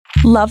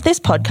Love this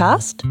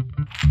podcast?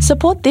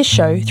 Support this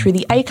show through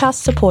the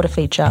Acast supporter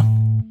feature.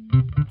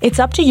 It's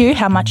up to you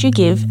how much you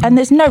give, and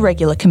there's no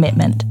regular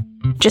commitment.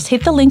 Just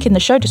hit the link in the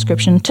show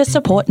description to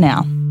support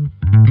now.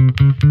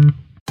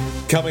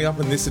 Coming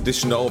up in this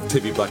edition of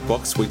TV Black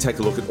Box, we take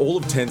a look at all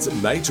of 10's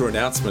major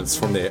announcements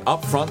from their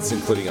upfronts,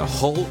 including a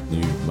whole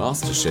new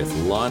MasterChef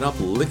lineup.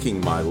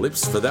 Licking my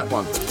lips for that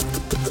one.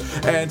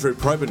 Andrew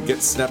Probyn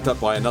gets snapped up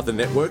by another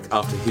network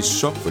after his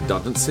shock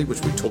redundancy,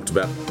 which we talked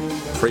about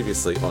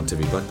previously on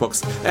TV Black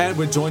Box. And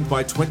we're joined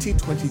by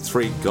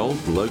 2023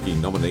 Gold Logie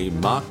nominee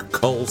Mark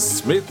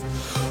Cole-Smith.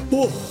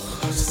 Oh,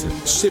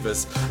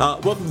 shivers.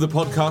 Welcome to the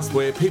podcast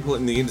where people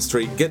in the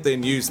industry get their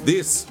news.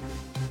 This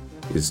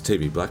is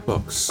TV Black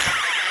Box.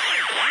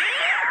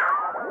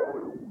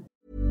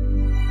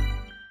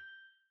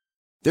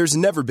 There's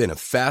never been a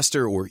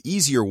faster or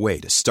easier way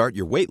to start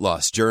your weight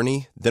loss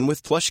journey than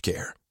with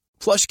PlushCare.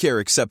 PlushCare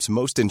accepts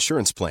most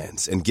insurance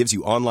plans and gives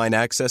you online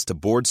access to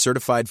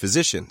board-certified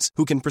physicians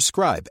who can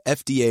prescribe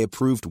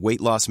FDA-approved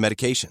weight loss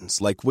medications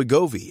like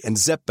Wegovy and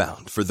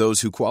Zepbound for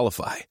those who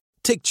qualify.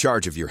 Take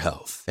charge of your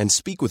health and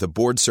speak with a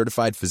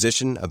board-certified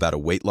physician about a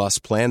weight loss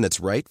plan that's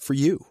right for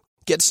you.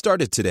 Get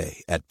started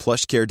today at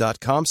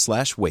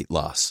plushcare.com/weight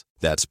loss.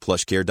 That's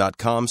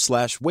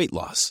plushcare.com/weight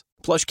loss.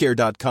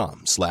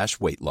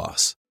 plushcare.com/weight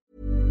loss.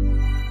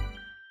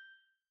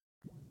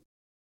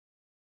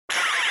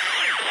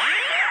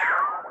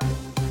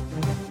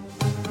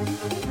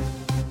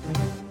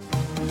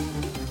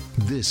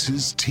 This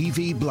is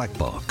TV Black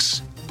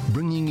Box,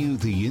 bringing you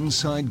the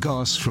inside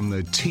goss from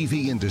the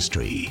TV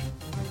industry.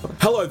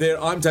 Hello there,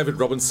 I'm David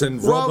Robinson.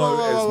 Robbo,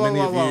 as many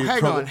of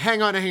you...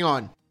 Hang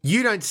on.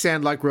 You don't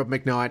sound like Rob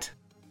McKnight.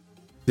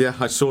 Yeah,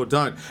 I sure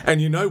don't.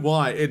 And you know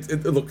why?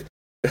 Look,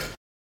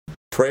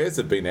 prayers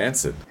have been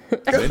answered.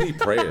 Many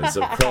prayers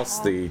across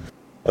the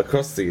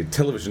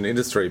television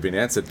industry have been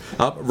answered.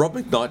 Rob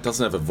McKnight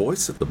doesn't have a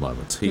voice at the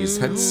moment. He's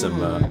had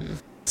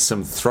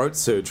some throat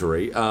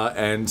surgery,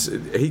 and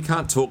he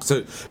can't talk.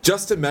 So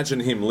just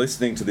imagine him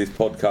listening to this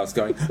podcast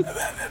going,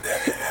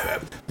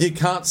 you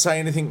can't say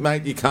anything,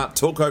 mate. You can't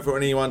talk over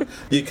anyone.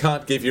 You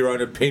can't give your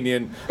own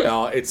opinion.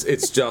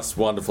 It's just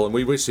wonderful, and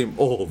we wish him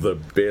all the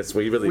best.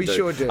 We really do. We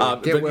sure do.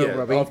 Get well,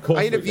 Robbie. Of course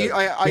I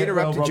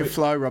interrupted your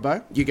flow,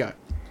 Robbo. You go.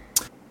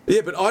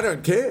 Yeah, but I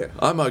don't care.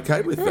 I'm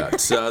okay with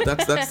that.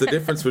 That's the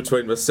difference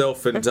between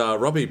myself and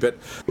Robbie. But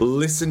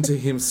listen to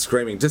him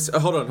screaming. Just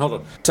hold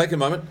on. Take a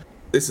moment.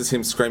 This is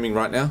him screaming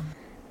right now.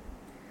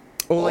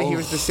 All I hear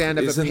is the sound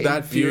of a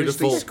pen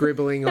furiously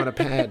scribbling on a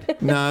pad.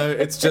 No,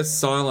 it's just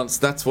silence.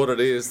 That's what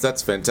it is.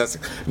 That's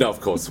fantastic. No, of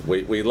course,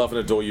 we love and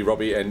adore you,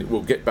 Robbie, and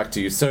we'll get back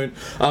to you soon.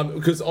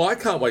 Because I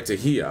can't wait to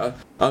hear.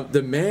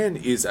 The man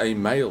is a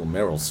male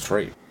Meryl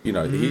Streep. You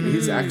know,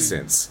 his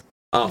accents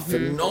are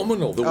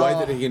phenomenal. The way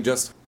that he can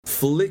just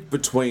flick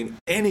between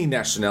any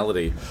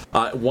nationality,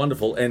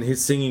 wonderful, and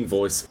his singing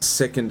voice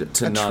second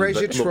to none. A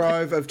treasure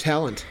trove of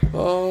talent.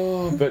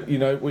 Oh, but you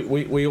know,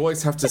 we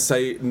always have to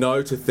say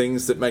no to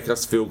things that make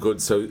us feel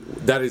good. So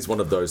that is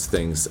one of those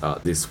things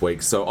this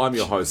week. So I'm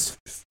your host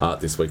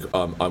this week.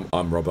 I'm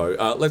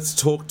Robbo. Let's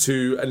talk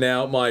to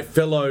now my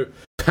fellow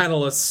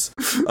panelists,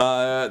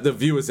 the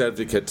viewer's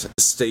advocate,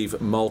 Steve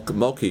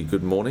Mulkey.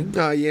 Good morning.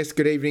 Yes,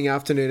 good evening,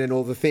 afternoon, and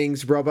all the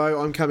things.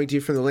 Robbo, I'm coming to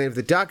you from the land of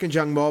the dark and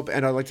young mob,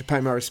 and I'd like to pay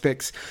my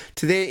respects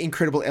to their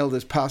incredible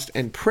elders, past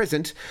and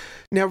present.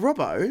 Now,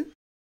 Robbo,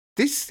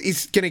 this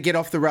is going to get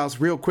off the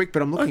rails real quick,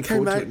 but I'm looking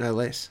forward to it no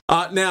less.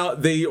 Now,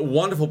 the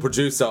wonderful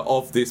producer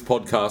of this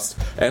podcast,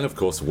 and of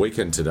course,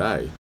 Weekend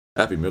Today,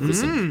 Abby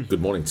Mickelson.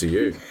 Good morning to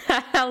you.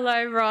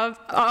 Hello, Rob.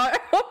 Oh,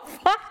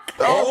 fuck.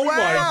 Oh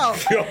wow.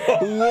 My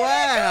God.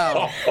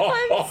 Wow.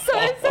 I'm so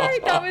sorry.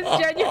 That was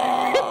genuinely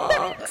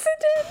an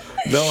accident.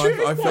 No,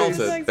 I felt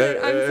it.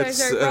 I'm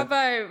so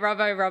sorry.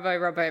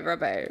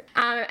 Robbo.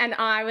 And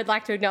I would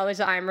like to acknowledge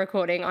that I am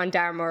recording on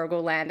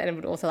Darramorigal land, and I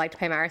would also like to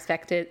pay my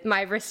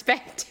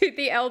respect to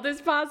the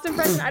elders past and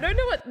present. I don't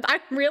know what...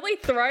 I'm really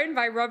thrown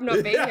by Rob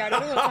not being here. I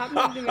don't know what's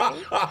happening to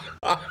me.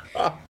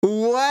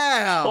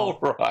 Wow. All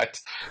right.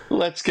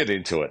 Let's get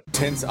into it.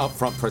 10's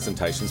upfront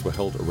presentations were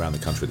held around the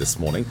country this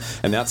morning,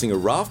 announcing a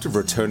raft of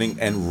returning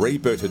and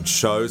rebooted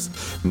shows,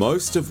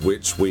 most of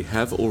which we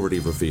have already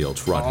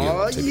revealed right here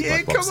on TV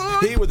Black Box. Come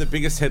on. Here were the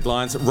biggest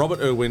headlines. Robert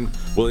Irwin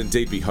will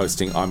indeed be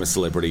hosting I'm a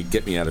Celebrity,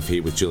 Get Me Out of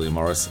Here with Julia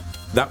Morris.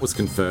 That was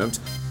confirmed.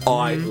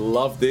 I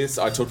love this.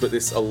 I talked about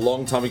this a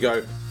long time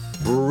ago.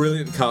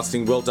 Brilliant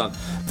casting. Well done.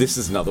 This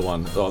is another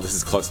one. Oh, this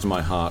is close to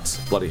my heart.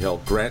 Bloody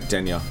hell. Grant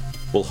Denyer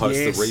will host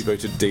the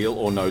rebooted Deal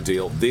or No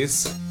Deal.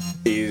 This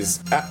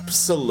is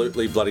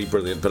absolutely bloody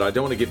brilliant, but I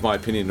don't want to give my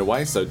opinion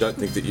away, so don't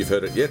think that you've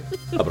heard it yet.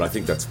 But I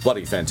think that's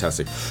bloody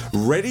fantastic.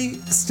 Ready,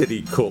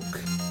 Steady, Cook.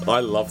 I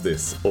love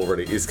this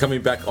already. Is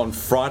coming back on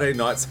Friday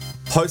nights,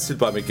 hosted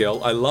by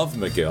Miguel. I love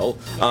Miguel.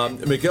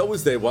 Miguel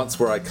was there once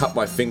where I cut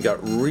my finger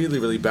really,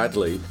 really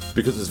badly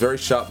because it was a very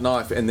sharp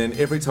knife, and then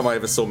every time I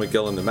ever saw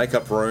Miguel in the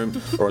makeup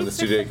room or in the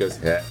studio, he goes,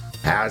 yeah,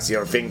 How's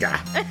your finger?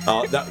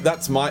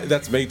 That's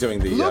me doing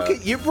the. Look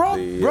at you, Rob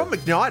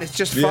McKnight has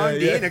just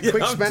phoned in a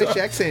quick Spanish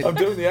accent. I'm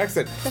doing the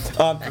accent.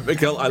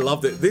 Miguel, I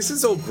love it. This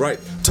is all great.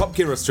 Top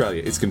Gear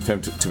Australia is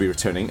confirmed to be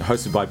returning,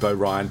 hosted by Beau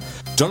Ryan,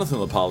 Jonathan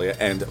LaPaglia,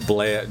 and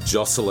Blair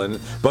Jocelyn.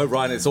 Beau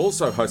Ryan is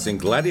also hosting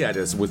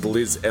Gladiators with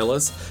Liz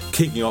Ellis,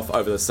 kicking off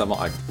over the summer.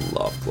 I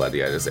love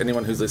Gladiators.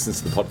 Anyone who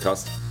listens to the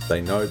podcast,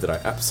 they know that I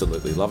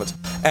absolutely love it.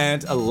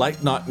 And a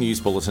late night news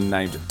bulletin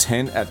named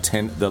 10 at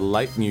 10. The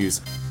late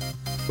news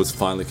was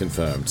finally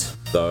confirmed.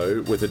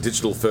 Though, with a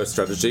digital first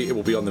strategy, it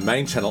will be on the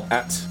main channel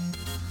at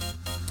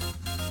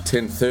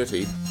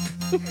 10:30.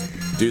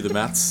 Do the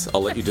maths.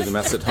 I'll let you do the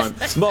maths at home.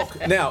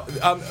 Mock, now,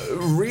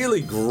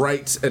 really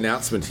great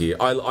announcement here.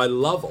 I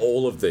love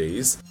all of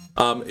these.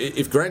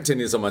 If Grant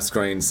Denny is on my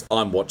screens,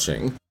 I'm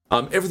watching.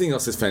 Everything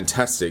else is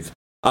fantastic.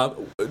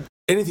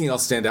 Anything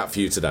else stand out for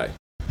you today?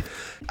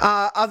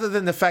 Other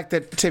than the fact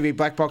that TV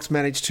Black Box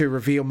managed to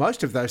reveal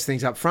most of those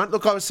things up front.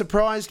 Look, I was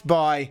surprised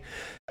by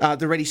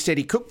the Ready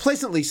Steady Cook,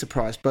 pleasantly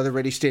surprised by the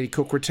Ready Steady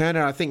Cook return,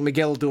 and I think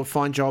Miguel will do a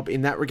fine job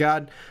in that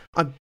regard.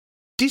 I'm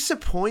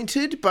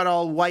disappointed, but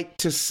I'll wait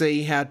to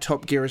see how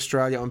Top Gear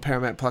Australia on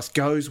Paramount Plus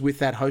goes with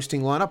that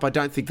hosting lineup. I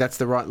don't think that's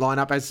the right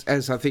lineup,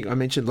 as I think I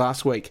mentioned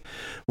last week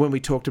when we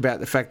talked about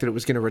the fact that it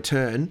was going to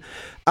return.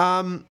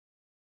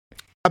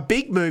 A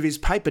big move is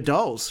Paper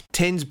Dolls.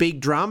 10's big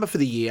drama for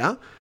the year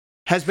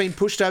has been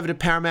pushed over to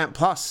Paramount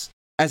Plus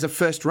as a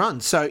first run.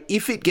 So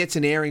if it gets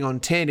an airing on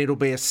 10, it'll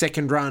be a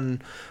second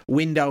run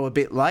window a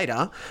bit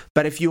later.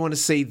 But if you want to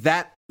see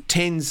that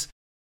 10's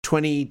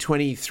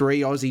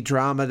 2023 Aussie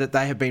drama that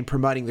they have been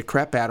promoting the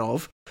crap out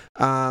of,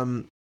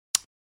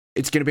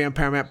 it's going to be on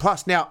Paramount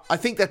Plus. Now, I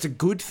think that's a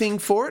good thing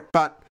for it,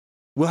 but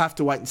we'll have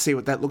to wait and see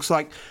what that looks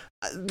like.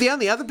 The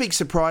only other big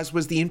surprise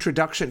was the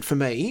introduction for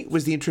me,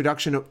 was the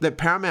introduction of that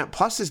Paramount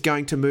Plus is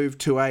going to move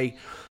to a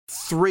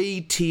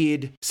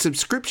 3-tiered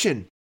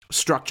subscription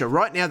structure.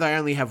 Right now, they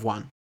only have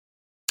one.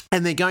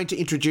 And they're going to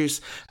introduce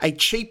a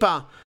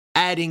cheaper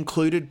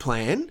ad-included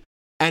plan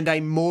and a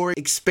more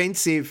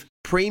expensive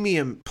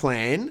premium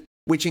plan,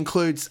 which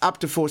includes up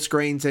to 4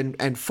 screens and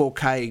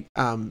 4K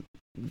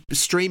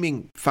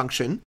streaming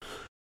function,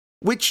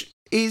 which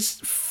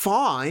is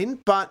fine,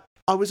 but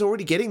I was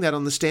already getting that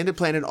on the standard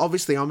plan, and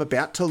obviously I'm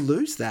about to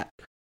lose that.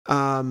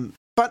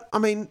 But, I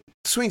mean,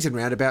 swings and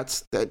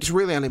roundabouts, it's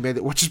really only me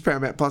that watches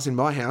Paramount Plus in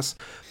my house,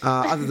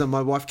 other than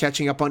my wife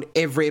catching up on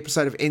every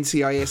episode of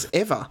NCIS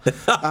ever.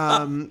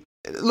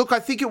 Look, I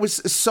think it was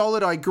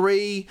solid. I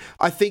agree.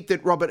 I think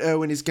that Robert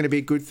Irwin is going to be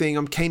a good thing.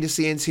 I'm keen to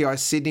see NCI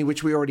Sydney,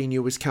 which we already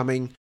knew was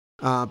coming,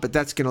 but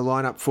that's going to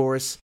line up for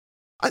us.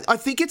 I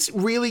think it's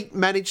really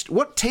managed.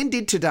 What 10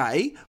 did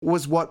today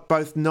was what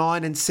both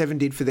 9 and 7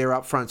 did for their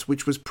upfronts,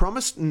 which was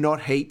promise,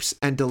 not heaps,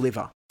 and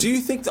deliver. Do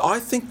you think? I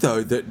think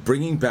though that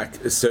bringing back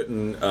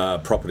certain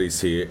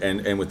properties here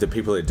and with the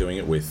people they're doing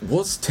it with,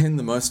 was 10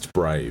 the most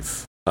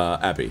brave,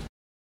 Abby?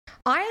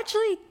 I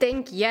actually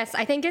think yes.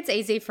 I think it's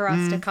easy for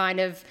us to kind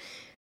of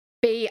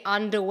be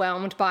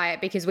underwhelmed by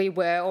it because we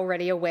were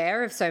already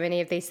aware of so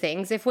many of these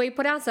things. If we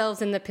put ourselves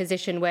in the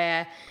position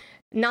where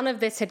none of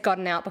this had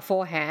gotten out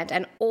beforehand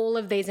and all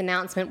of these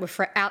announcements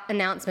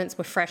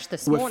were fresh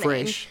this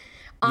morning,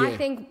 I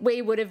think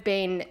we would have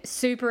been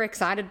super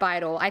excited by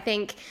it all. I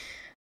think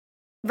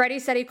Ready,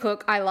 Steady,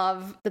 Cook, I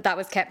love that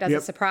was kept as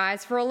a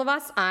surprise for all of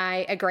us.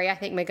 I agree. I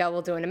think Miguel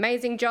will do an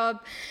amazing job.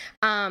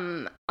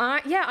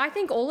 I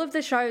think all of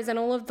the shows and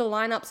all of the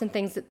lineups and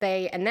things that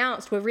they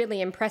announced were really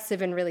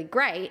impressive and really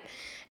great.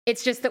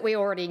 It's just that we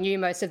already knew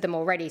most of them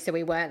already, so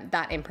we weren't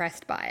that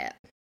impressed by it.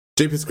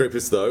 Jeepers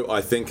Creepers, though,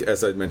 I think,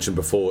 as I mentioned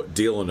before,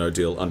 Deal or No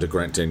Deal under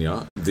Grant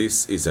Denyer,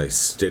 this is a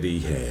steady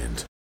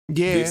hand.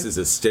 Yeah. This is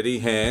a steady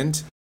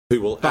hand who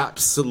will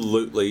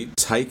absolutely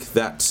take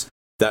that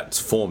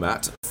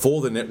format for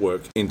the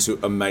network into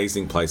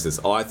amazing places.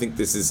 I think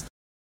this is,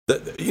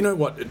 you know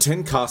what,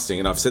 10 casting,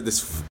 and I've said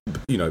this,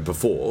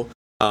 before,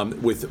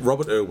 with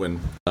Robert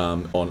Irwin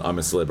on I'm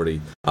a Celebrity,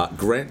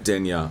 Grant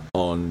Denyer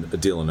on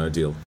Deal or No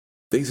Deal.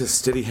 These are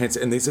steady hands,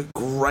 and these are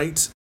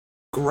great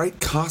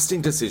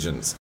casting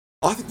decisions.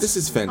 I think this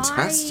is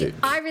fantastic.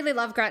 I really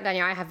love Grant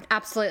Denyer. I have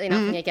absolutely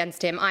nothing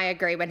against him. I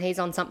agree. When he's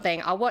on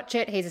something, I'll watch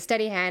it. He's a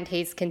steady hand.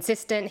 He's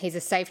consistent. He's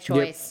a safe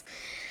choice. Yep.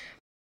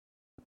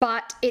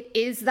 But it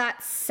is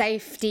that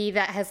safety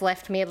that has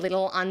left me a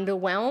little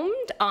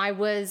underwhelmed. I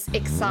was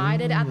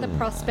excited at the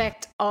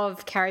prospect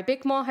of Carrie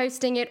Bickmore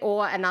hosting it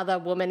or another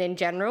woman in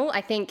general. I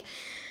think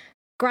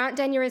Grant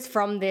Denyer is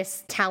from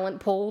this talent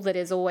pool that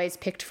is always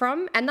picked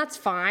from, and that's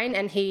fine,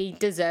 and he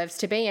deserves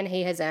to be, and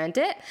he has earned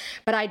it.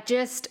 But I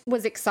just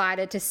was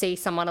excited to see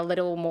someone a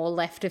little more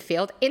left of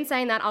field. In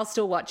saying that, I'll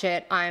still watch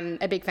it. I'm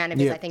a big fan of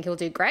his. I think he'll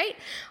do great.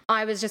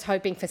 I was just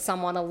hoping for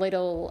someone a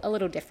little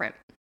different.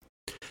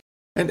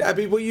 And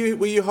Abby, were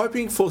you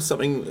hoping for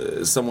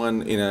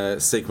someone in a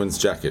sequins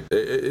jacket?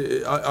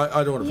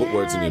 I don't want to put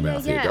words in your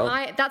mouth here, girl.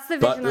 That's the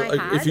vision I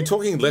had. If you're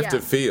talking left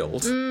of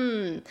field,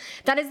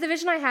 that is the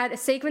vision I had: a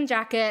sequin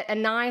jacket, a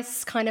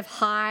nice kind of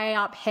high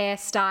up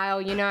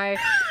hairstyle.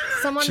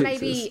 Someone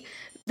maybe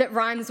that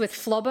rhymes with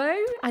Flobbo,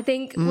 I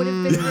think would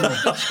have been a really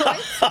good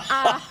choice.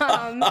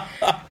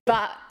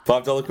 But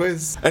 $5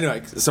 quiz.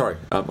 Anyway, sorry.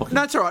 Okay.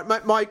 No, it's all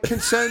right. My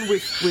concern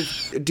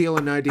with Deal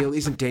or No Deal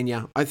isn't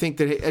Denya. I think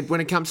that when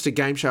it comes to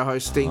game show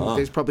hosting,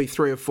 there's probably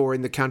 3 or 4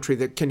 in the country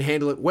that can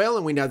handle it well,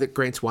 and we know that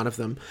Grant's one of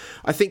them.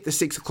 I think the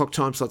 6 o'clock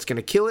time slot's going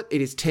to kill it. It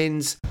is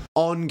 10's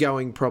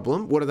ongoing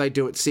problem. What do they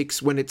do at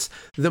 6 when it's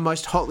the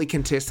most hotly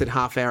contested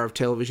half hour of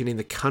television in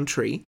the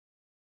country?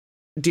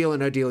 Deal or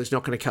No Deal is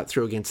not going to cut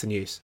through against the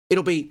news.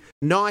 It'll be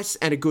nice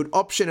and a good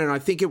option, and I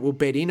think it will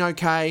bed in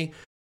okay.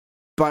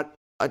 But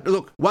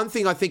look, one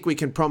thing I think we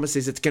can promise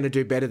is it's going to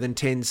do better than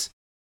 10's,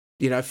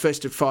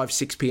 first at 5,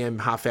 6 p.m.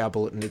 half-hour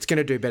bulletin. It's going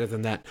to do better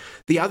than that.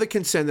 The other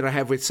concern that I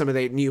have with some of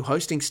their new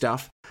hosting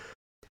stuff,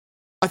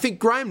 I think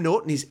Graham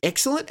Norton is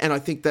excellent, and I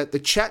think that the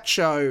chat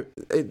show,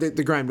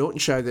 the Graham Norton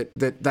show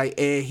that they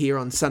air here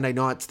on Sunday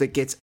nights that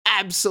gets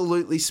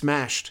absolutely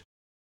smashed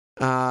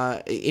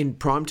in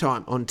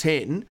primetime on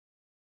 10,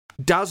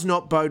 does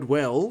not bode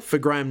well for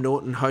Graham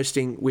Norton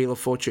hosting Wheel of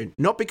Fortune.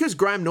 Not because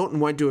Graham Norton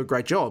won't do a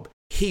great job.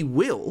 He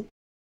will.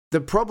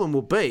 The problem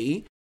will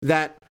be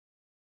that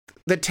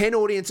the 10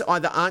 audience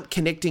either aren't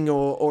connecting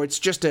or it's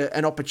just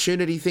an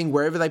opportunity thing.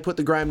 Wherever they put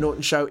the Graham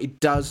Norton show, it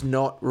does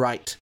not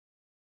rate.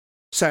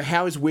 So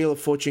how is Wheel of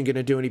Fortune going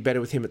to do any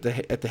better with him at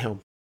the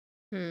helm?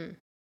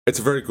 It's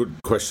a very good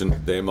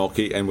question there,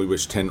 Malky, and we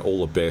wish 10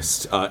 all the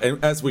best.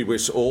 And as we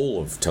wish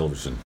all of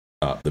television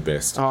the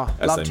best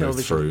as they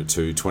move through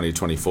to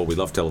 2024. We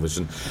love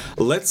television.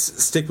 Let's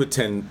stick with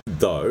 10,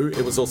 though.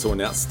 It was also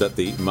announced that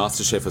the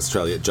MasterChef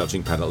Australia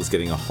judging panel is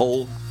getting a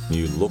whole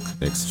new look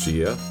next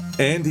year.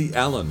 Andy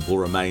Allen will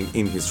remain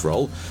in his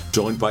role,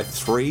 joined by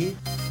three,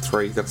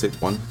 that's it,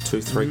 1,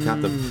 2, 3,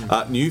 count them,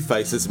 new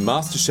faces,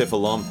 MasterChef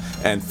alum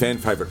and fan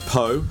favourite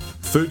Poe,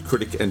 food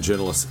critic and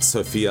journalist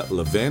Sophia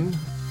Leven,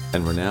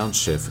 and renowned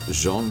chef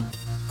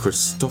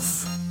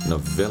Jean-Christophe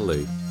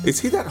Novelli. Is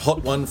he that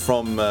hot one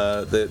from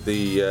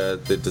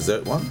the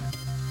dessert one?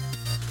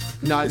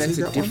 No, that's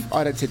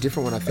a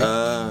different one, I think.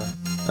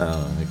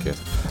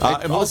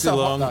 Okay. Melissa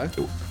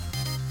Leong.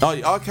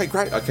 Oh, okay,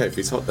 great. Okay, if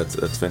he's hot,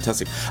 that's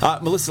fantastic.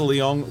 Melissa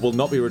Leong will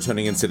not be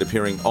returning, instead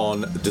appearing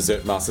on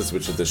Dessert Masters,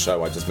 which is the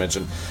show I just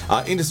mentioned.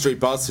 Industry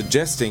buzz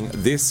suggesting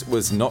this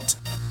was not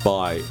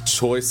by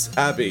choice.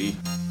 Abby,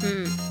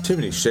 too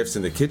many chefs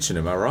in the kitchen,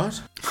 am I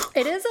right?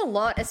 It is a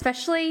lot,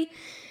 especially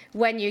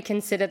when you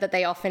consider that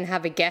they often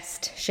have a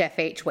guest chef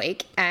each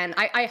week. And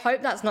I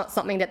hope that's not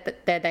something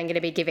that they're then going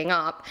to be giving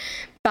up.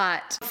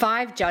 But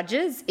 5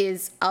 judges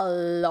is a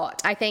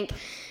lot. I think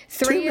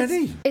 3 too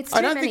many. It's too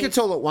I don't many. think it's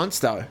all at once,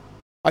 though.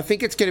 I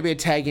think it's going to be a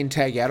tag in,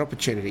 tag out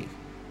opportunity.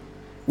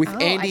 With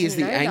Andy as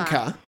the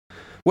anchor.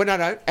 Well,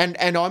 no, and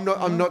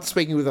I'm not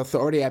speaking with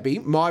authority, Abby.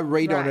 My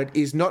read on it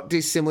is not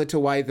dissimilar to the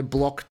way the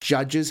block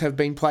judges have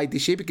been played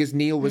this year, because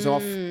Neil was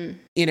off in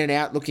and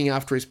out looking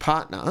after his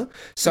partner.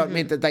 So it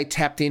meant that they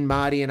tapped in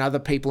Marty and other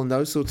people and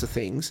those sorts of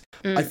things.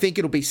 I think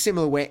it'll be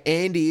similar where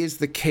Andy is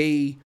the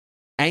key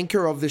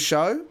anchor of the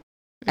show,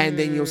 and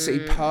then you'll see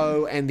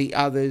Poe and the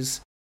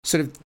others sort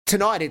of.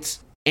 Tonight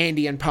it's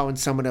Andy and Poe and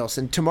someone else,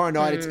 and tomorrow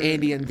night it's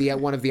Andy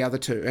and one of the other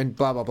two, and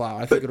blah blah blah.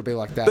 I think it'll be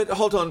like that. But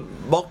hold on,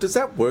 Mark, does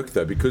that work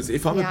though? Because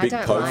if I'm a big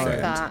Poe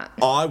fan,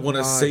 I want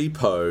to see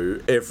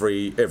Poe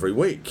every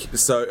week.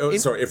 So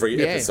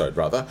every episode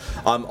rather.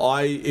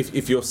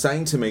 If you're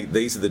saying to me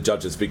these are the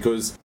judges,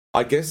 because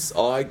I guess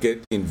I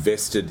get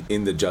invested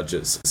in the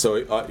judges.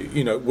 So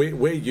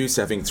we're used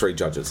to having 3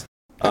 judges.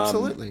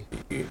 Absolutely.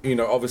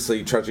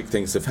 Obviously tragic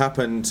things have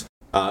happened.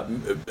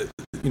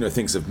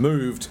 Things have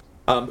moved.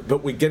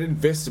 But we get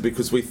invested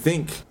because we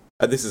think,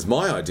 and this is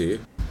my idea,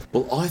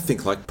 well, I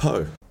think like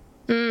Poe.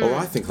 Or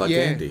I think like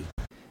Andy.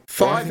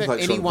 5 at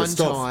any one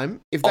time.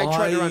 If they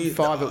tried to run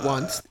 5 at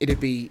once, it'd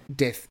be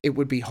death. It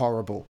would be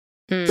horrible.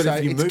 But so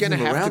if you move them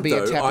around,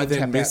 though, I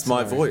then miss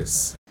my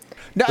voice.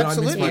 No,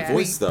 absolutely. I miss my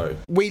voice, though.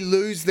 We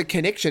lose the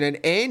connection. And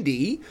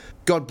Andy,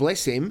 God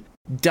bless him,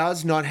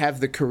 does not have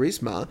the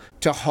charisma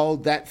to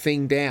hold that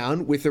thing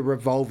down with a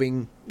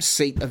revolving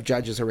seat of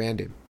judges around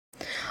him.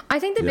 I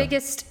think the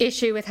biggest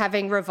issue with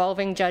having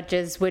revolving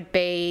judges would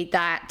be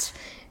that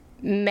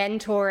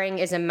mentoring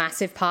is a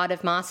massive part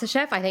of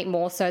MasterChef, I think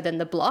more so than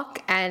the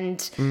block.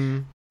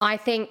 And I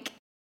think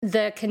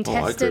the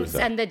contestants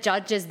and the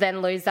judges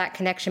then lose that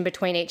connection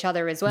between each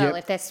other as well.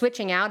 If they're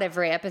switching out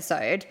every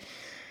episode,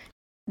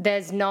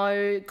 there's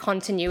no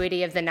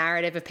continuity of the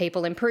narrative of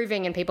people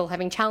improving and people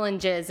having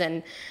challenges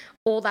and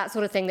all that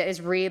sort of thing that is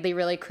really,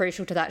 really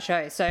crucial to that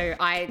show. So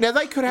now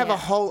they could have a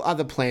whole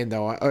other plan,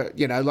 though.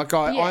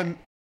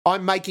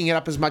 I'm making it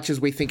up as much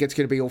as we think it's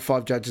going to be all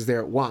 5 judges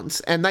there at once,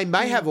 and they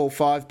may have all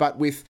 5, but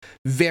with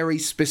very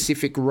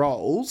specific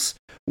roles.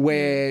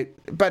 Even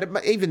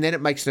then,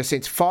 it makes no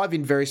sense. 5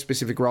 in very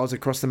specific roles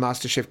across the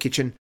MasterChef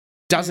kitchen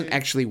doesn't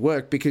actually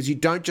work, because you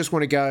don't just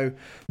want to go,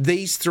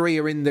 these 3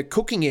 are in the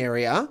cooking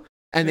area,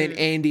 and then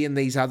Andy and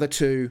these other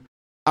 2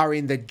 are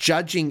in the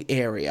judging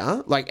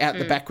area, like out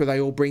the back where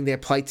they all bring their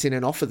plates in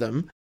and offer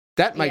them.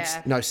 That makes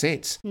no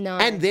sense. No.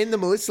 And then the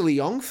Melissa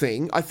Leong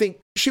thing, I think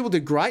she will do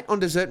great on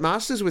Dessert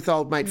Masters with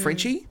old mate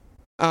Frenchie.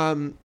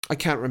 I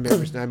can't remember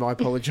his name. I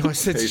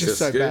apologise. It's just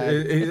so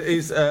bad.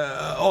 He's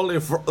Ollie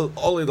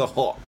the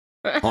Hot.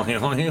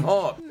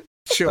 Hot.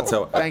 Sure. That's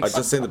how I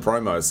just seen the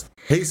promos.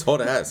 He's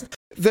hot as.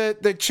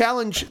 The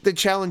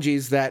challenge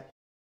is that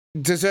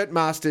Dessert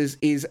Masters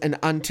is an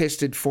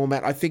untested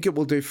format. I think it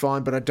will do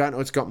fine, but I don't know.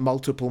 It's got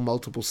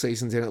multiple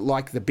seasons in it,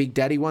 like the Big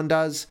Daddy one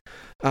does.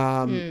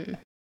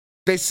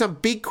 There's some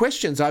big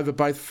questions over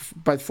both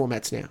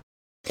formats now.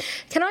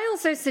 Can I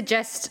also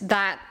suggest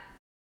that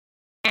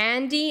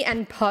Andy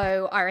and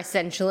Poe are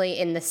essentially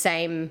in the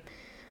same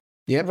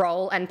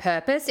role and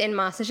purpose in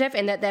MasterChef,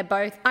 in that they're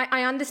both...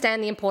 I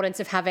understand the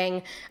importance of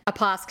having a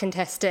past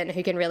contestant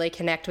who can really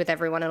connect with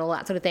everyone and all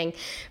that sort of thing,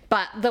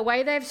 but the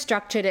way they've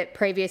structured it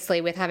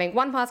previously with having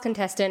one past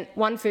contestant,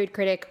 one food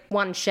critic,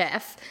 one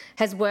chef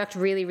has worked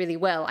really, really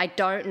well. I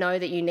don't know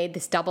that you need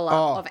this double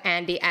up of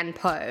Andy and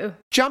Poe.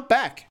 Jump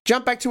back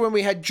to when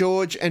we had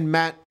George and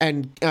Matt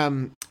and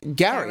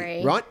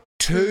Gary, right?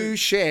 Two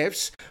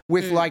chefs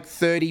with like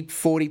 30,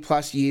 40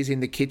 plus years in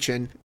the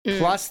kitchen,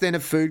 plus then a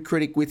food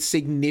critic with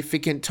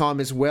significant time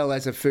as well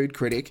as a food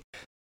critic.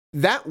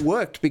 That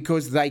worked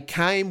because they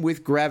came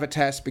with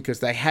gravitas, because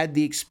they had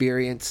the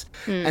experience.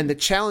 And the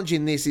challenge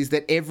in this is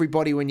that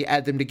everybody, when you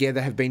add them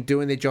together, have been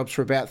doing their jobs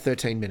for about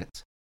 13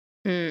 minutes.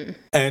 And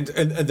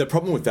the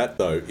problem with that,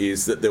 though,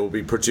 is that there will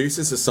be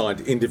producers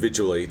assigned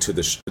individually to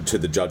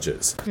the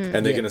judges,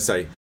 and they're going to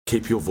say,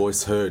 keep your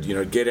voice heard,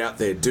 get out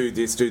there, do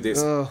this.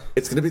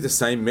 It's going to be the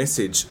same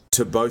message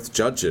to both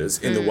judges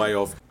in the way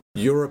of,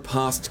 you're a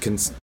past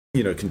contestant.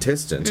 You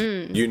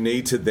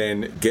need to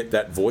then get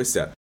that voice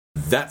out.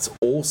 That's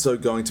also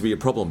going to be a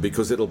problem,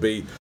 because it'll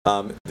be,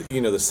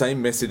 the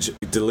same message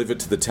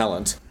delivered to the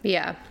talent.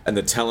 Yeah. And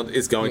the talent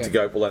is going to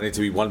go, well, I need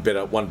to be one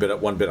better.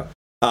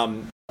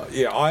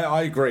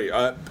 I agree.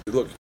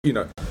 Look,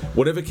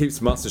 whatever keeps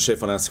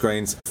MasterChef on our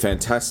screens,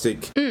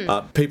 fantastic.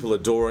 People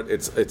adore it.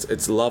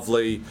 It's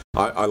lovely.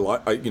 I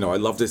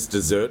love this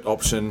dessert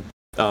option.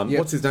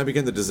 What's his name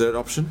again? The dessert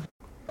option.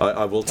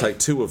 I will take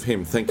two of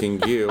him.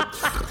 Thanking you.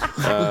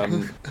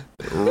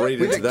 Read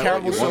with into the that.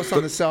 caramel sauce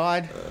on the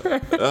side.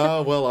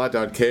 Oh well, I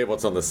don't care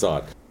what's on the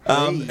side.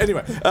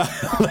 Anyway,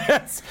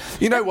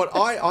 you know what?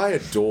 I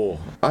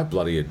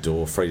bloody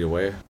adore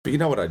free-to-wear. But you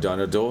know what I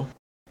don't adore?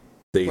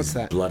 These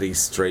bloody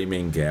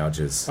streaming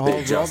gouges. Oh,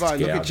 Robbo,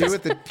 look at you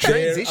with the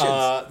transitions.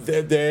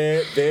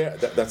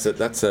 That's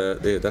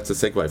a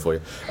segue for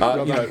you.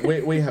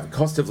 We have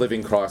cost of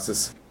living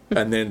crisis,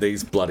 and then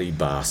these bloody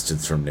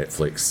bastards from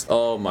Netflix.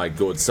 Oh my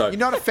god! So you're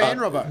not a fan,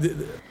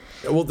 Robbo?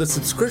 The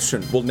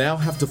subscription will now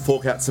have to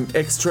fork out some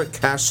extra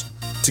cash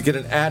to get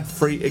an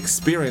ad-free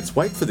experience.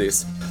 Wait for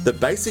this. The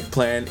basic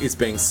plan is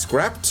being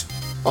scrapped.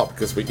 Oh,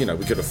 because we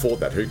could afford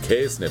that. Who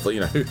cares,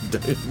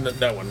 Netflix?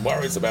 No one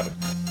worries about it.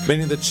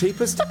 Meaning the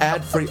cheapest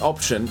ad-free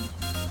option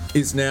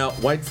is now,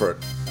 wait for it,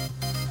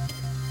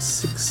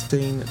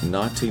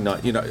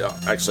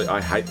 $16.99. Actually,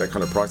 I hate that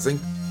kind of pricing.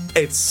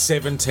 It's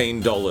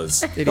 $17,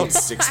 not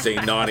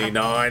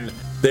 $16.99.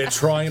 They're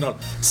trying it on.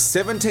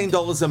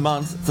 $17 a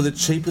month for the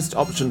cheapest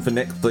option for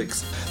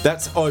Netflix.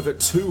 That's over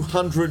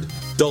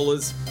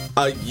 $200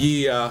 a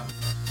year.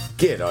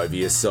 Get over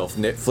yourself,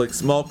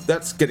 Netflix mob.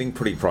 That's getting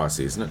pretty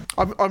pricey, isn't it?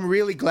 I'm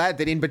really glad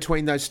that in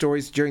between those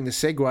stories during the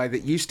segue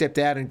that you stepped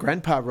out and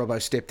Grandpa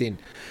Robbo stepped in.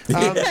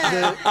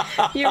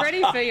 You're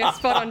ready for your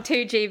spot on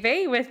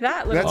 2GB with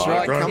that. That's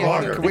right. Come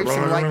on. Can we have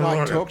some late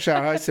night talk show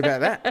hosts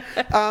about that?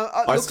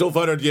 I still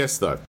voted yes,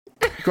 though.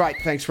 Great.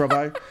 Thanks,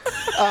 Robbo.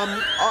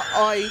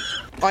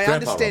 I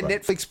understand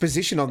Netflix's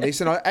position on this,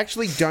 and I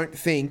actually don't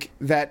think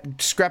that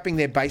scrapping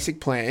their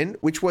basic plan,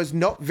 which was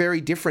not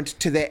very different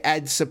to their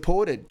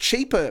ad-supported,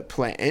 cheaper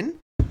plan.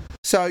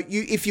 So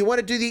if you want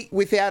to do the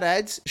without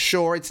ads,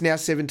 sure, it's now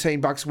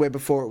 $17, where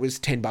before it was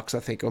 $10, I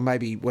think, or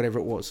maybe whatever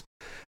it was.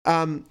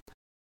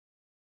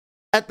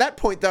 At that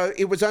point, though,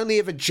 it was only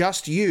ever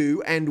just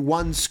you and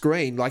one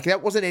screen. Like,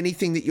 that wasn't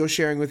anything that you're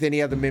sharing with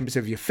any other members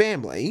of your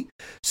family.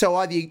 So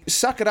either you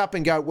suck it up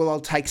and go, well, I'll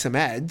take some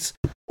ads,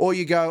 or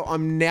you go,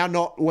 I'm now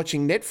not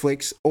watching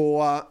Netflix,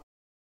 or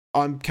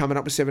I'm coming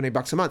up with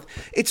 $17 a month.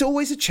 It's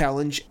always a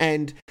challenge,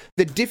 and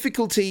the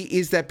difficulty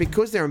is that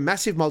because they're a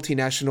massive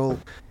multinational,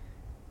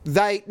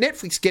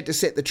 Netflix get to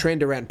set the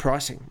trend around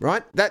pricing,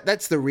 right?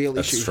 That's the real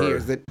issue here,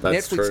 is that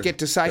Netflix get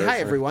to say, hey,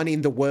 everyone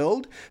in the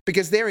world,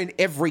 because they're in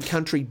every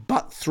country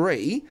but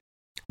 3,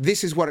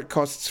 this is what it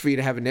costs for you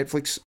to have a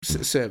Netflix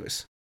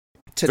service.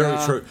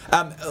 Ta-da. Very true.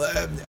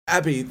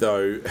 Abby,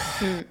 though,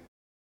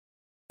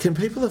 can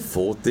people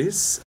afford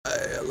this?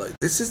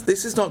 This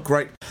is not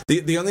great.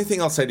 The only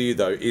thing I'll say to you,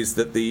 though, is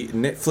that the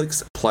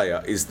Netflix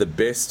player is the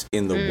best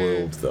in the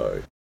world,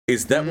 though.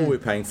 Is that what we're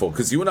paying for?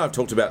 Because you and I have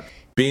talked about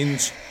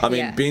Binge.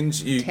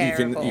 Binge. You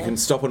can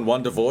stop on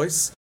one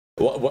device.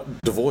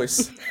 What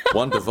device?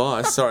 One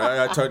device. Sorry,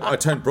 I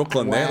turned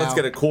Brooklyn there. Let's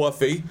get a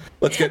coffee.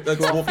 Let's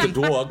walk the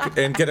dog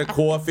and get a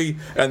coffee,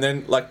 and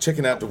then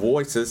checking out the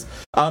voices.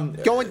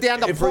 Going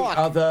down the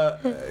park.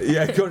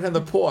 Going down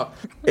the park.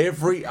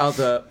 Every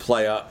other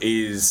player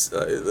is.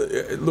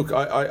 Look,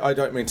 I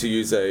don't mean to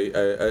use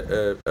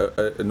a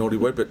naughty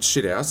word, but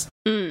shithouse.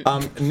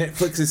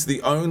 Netflix is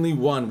the only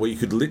one where you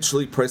could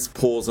literally press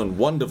pause on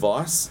one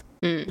device,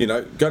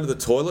 go to the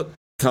toilet,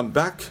 come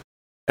back,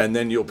 and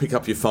then you'll pick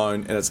up your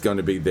phone and it's going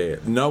to be there.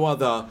 No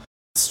other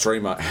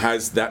streamer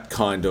has that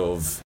kind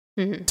of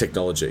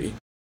technology.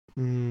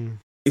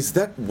 Is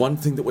that one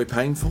thing that we're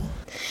paying for?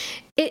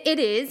 It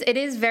is. It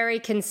is very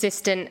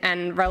consistent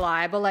and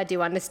reliable. I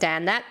do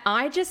understand that.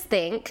 I just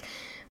think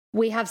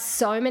we have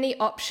so many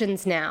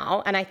options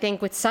now, and I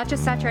think with such a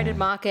saturated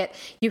market,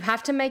 you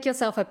have to make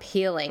yourself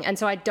appealing. And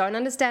so I don't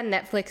understand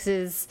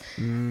Netflix's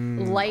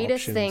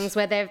latest things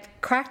where they've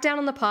cracked down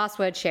on the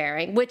password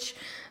sharing, which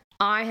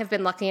I have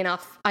been lucky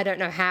enough. I don't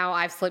know how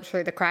I've slipped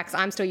through the cracks.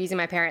 I'm still using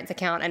my parents'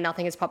 account and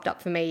nothing has popped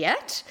up for me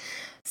yet.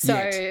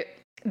 So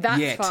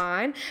that's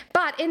fine.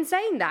 But in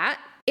saying that,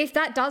 if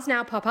that does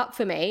now pop up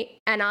for me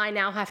and I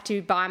now have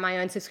to buy my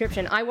own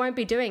subscription, I won't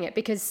be doing it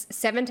because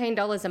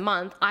 $17 a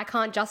month, I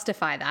can't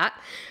justify that.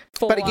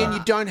 But again,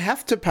 you don't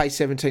have to pay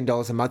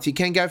 $17 a month. You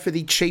can go for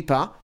the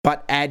cheaper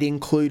but ad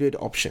included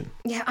option.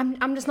 Yeah,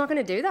 I'm just not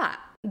going to do that.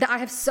 I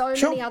have so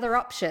many other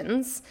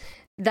options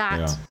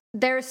that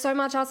there is so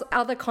much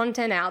other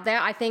content out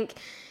there. I think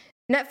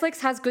Netflix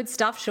has good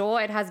stuff, sure.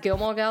 It has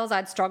Gilmore Girls.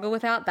 I'd struggle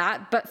without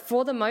that. But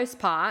for the most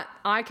part,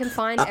 I can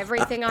find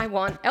everything I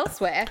want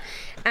elsewhere.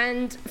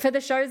 And for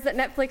the shows that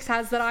Netflix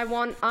has that I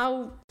want,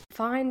 I'll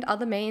find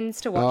other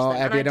means to watch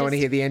them. Abby, I don't want to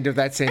hear the end of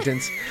that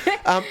sentence.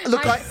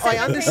 Look, I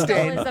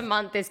understand. $17 a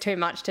month is too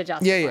much to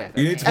justify. Yeah.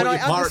 You need to put your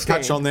pirate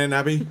patch on there,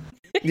 Nabby.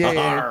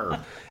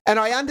 Yeah. And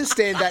I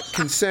understand that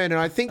concern, and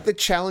I think the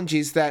challenge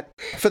is that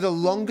for the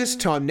longest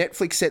time,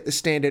 Netflix set the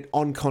standard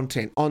on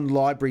content, on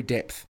library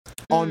depth,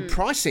 on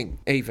pricing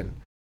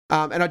even.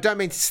 And I don't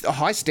mean a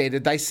high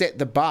standard. They set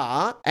the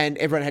bar and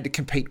everyone had to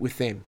compete with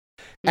them.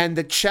 And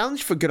the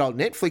challenge for good old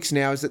Netflix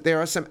now is that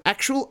there are some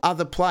actual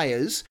other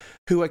players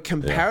who are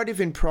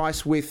comparative in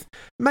price with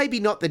maybe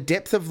not the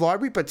depth of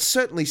library, but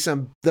certainly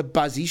the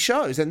buzzy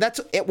shows. And that's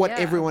what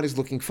everyone is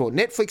looking for.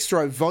 Netflix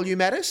throw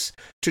volume at us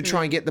to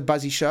try and get the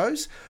buzzy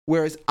shows,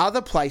 whereas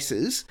other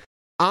places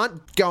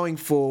aren't going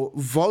for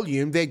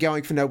volume. They're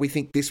going for, no, we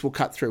think this will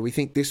cut through. We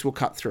think this will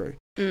cut through.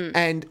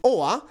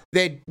 Or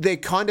they're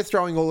kind of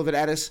throwing all of it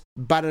at us,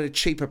 but at a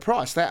cheaper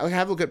price.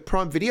 Have a look at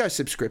Prime Video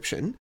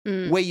subscription,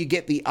 where you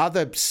get the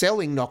other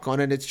selling knock on,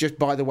 and it's just,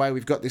 by the way,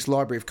 we've got this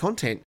library of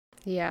content.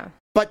 Yeah.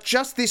 But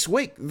just this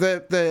week,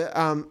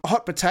 the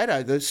Hot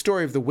Potato, the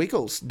Story of the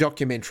Wiggles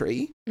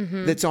documentary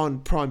that's on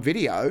Prime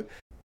Video,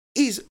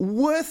 is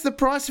worth the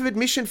price of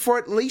admission for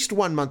at least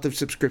 1 month of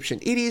subscription.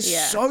 It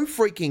is so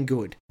freaking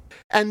good.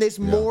 And there's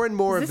more and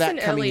more of that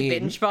coming in. Is this an early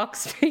binge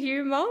box for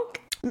you,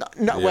 Monk?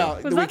 No, well,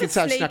 we could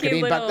say snuck it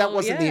in, but that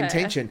wasn't the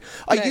intention.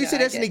 I use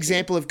it as an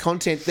example of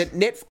content that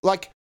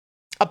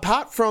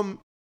apart from,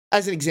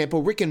 as an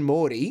example, Rick and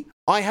Morty,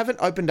 I haven't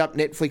opened up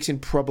Netflix in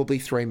probably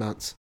 3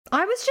 months.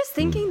 I was just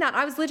thinking that.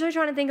 I was literally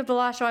trying to think of the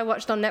last show I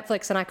watched on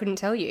Netflix and I couldn't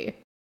tell you.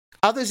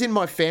 Others in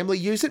my family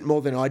use it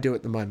more than I do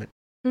at the moment.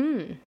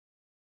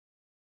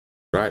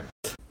 Right.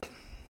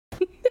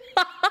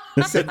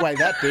 Segue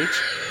that,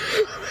 bitch.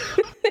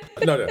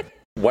 No.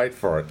 Wait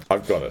for it.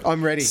 I've got it.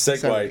 I'm ready.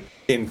 Segue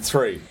in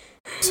 3,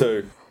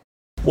 2.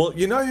 Well,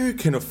 you know who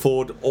can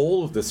afford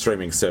all of the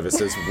streaming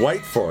services?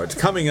 Wait for it.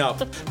 Coming up,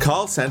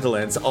 Kyle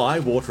Sandilands'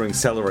 eye-watering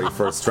salary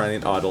for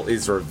Australian Idol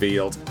is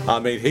revealed. I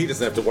mean, he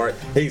doesn't have to worry.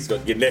 He's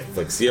got your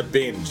Netflix, your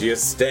Binge, your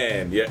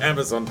Stan, your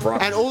Amazon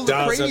Prime. And all the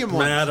premium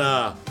ones. Doesn't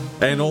matter.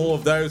 And all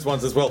of those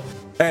ones as well.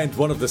 And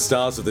one of the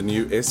stars of the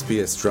new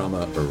SBS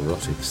drama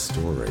Erotic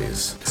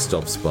Stories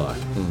stops by.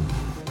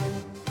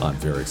 I'm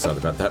very excited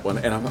about that one,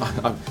 and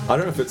I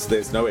don't know if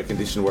there's no air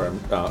condition where I'm,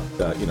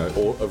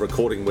 or a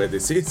recording where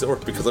this is, or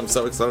because I'm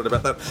so excited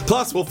about that.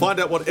 Plus, we'll find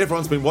out what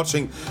everyone's been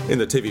watching in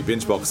the TV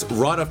binge box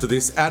right after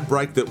this ad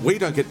break that we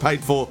don't get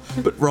paid for,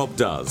 but Rob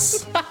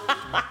does.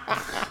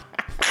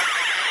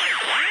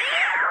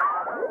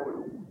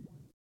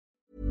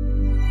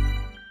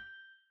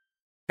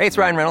 Hey, it's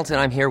Ryan Reynolds, and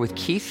I'm here with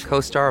Keith,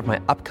 co-star of my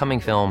upcoming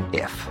film,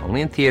 If,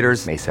 only in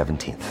theaters May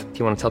 17th. Do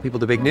you want to tell people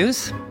the big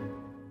news?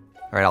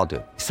 All right, I'll do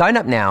it. Sign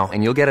up now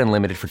and you'll get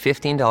unlimited for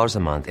 $15 a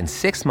month and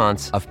 6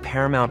 months of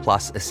Paramount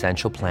Plus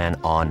Essential Plan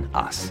on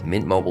us.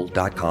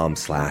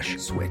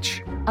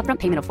 MintMobile.com/switch. Upfront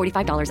payment of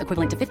 $45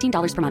 equivalent to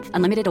 $15 per month.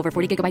 Unlimited over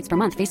 40 gigabytes per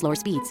month. Face lower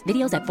speeds.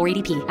 Videos at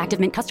 480p. Active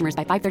Mint customers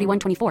by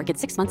 531.24 get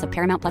 6 months of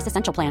Paramount Plus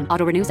Essential Plan.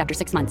 Auto renews after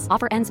 6 months.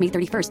 Offer ends May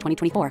 31st,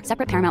 2024.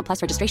 Separate Paramount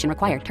Plus registration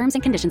required. Terms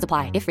and conditions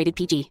apply if rated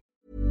PG.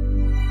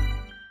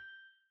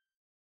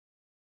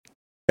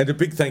 And a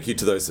big thank you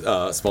to those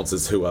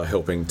sponsors who are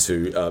helping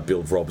to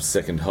build Rob's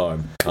second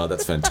home.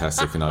 That's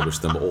fantastic, and I wish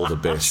them all the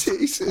best.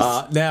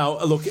 Now,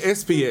 look,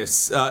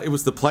 SBS, it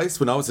was the place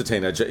when I was a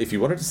teenager, if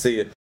you wanted to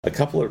see a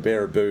couple of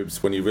pair of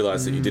boobs when you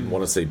realised that you didn't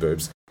want to see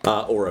boobs,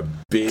 or a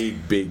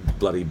big, big,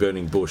 bloody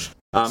burning bush.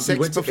 Sex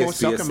went to before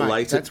SBS soccer, mate.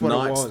 late That's at what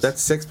night. it was.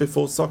 That's sex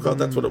before soccer.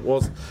 That's what it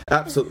was.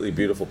 Absolutely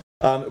beautiful.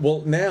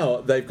 Well,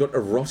 now they've got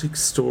erotic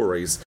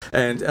stories,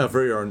 and our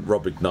very own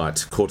Rob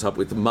McKnight caught up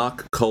with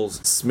Mark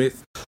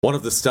Coles-Smith, one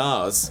of the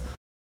stars,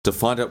 to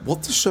find out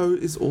what the show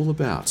is all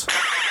about.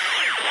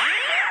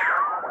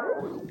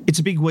 It's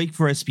a big week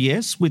for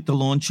SBS with the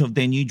launch of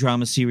their new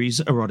drama series,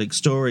 Erotic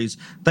Stories.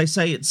 They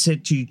say it's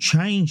set to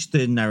change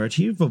the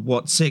narrative of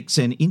what sex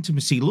and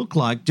intimacy look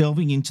like,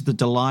 delving into the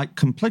delight,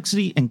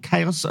 complexity and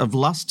chaos of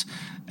lust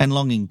and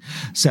longing.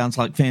 Sounds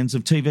like fans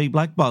of TV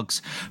Black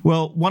Box.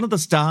 Well, one of the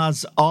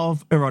stars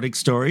of Erotic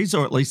Stories,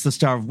 or at least the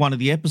star of one of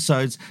the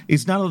episodes,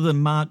 is none other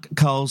than Mark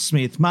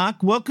Cole-Smith.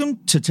 Mark, welcome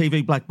to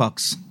TV Black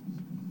Box.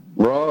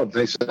 Rob,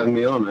 thanks for having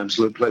me on.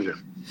 Absolute pleasure.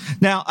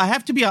 Now, I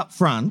have to be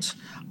upfront.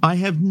 I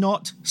have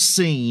not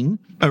seen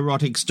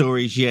Erotic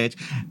Stories yet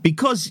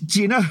because, do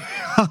you know,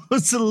 I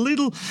was a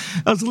little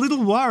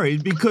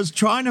worried because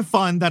trying to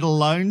find that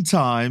alone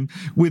time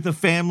with a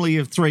family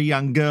of 3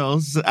 young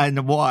girls and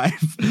a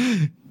wife,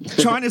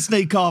 trying to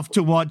sneak off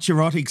to watch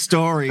Erotic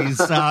Stories.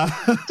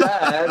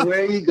 Dad, where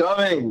are you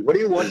going? What are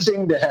you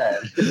watching, Dad?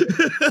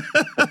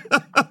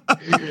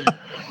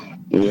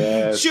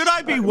 Yes. Should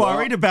I be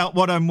worried about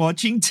what I'm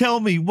watching? Tell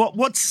me,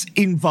 what's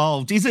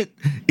involved? Is it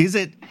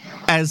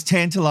as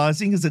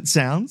tantalising as it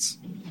sounds?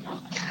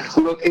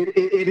 Look,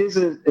 it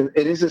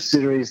is a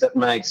series that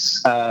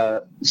makes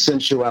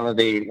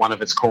sensuality one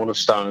of its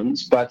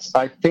cornerstones, but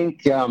I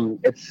think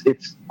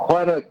it's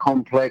quite a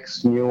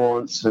complex,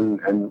 nuanced,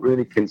 and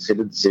really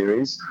considered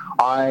series.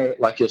 I,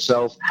 like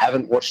yourself,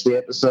 haven't watched the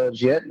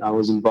episodes yet. I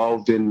was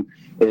involved in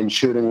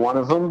shooting one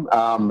of them,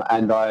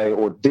 and I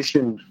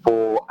auditioned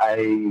for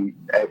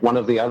one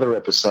of the other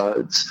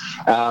episodes,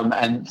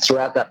 and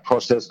throughout that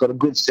process got a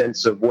good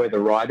sense of where the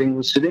writing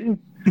was sitting.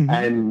 Mm-hmm.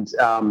 And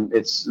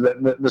it's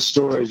the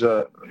stories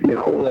are,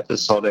 all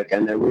episodic,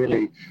 and they're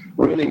really,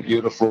 really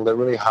beautiful. They're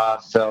really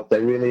heartfelt. They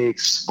really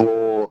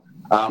explore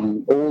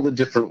all the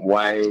different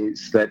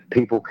ways that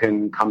people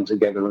can come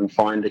together and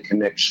find a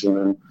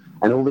connection,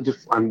 and all the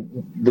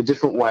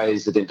different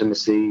ways that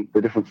intimacy, the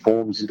different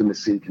forms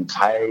intimacy can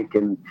take,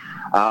 and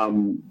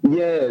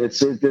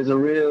it's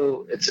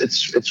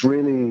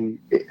really,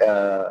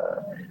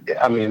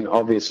 I mean,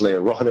 obviously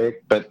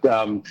erotic, but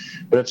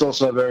it's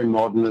also very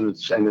modern,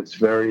 and it's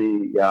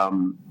very.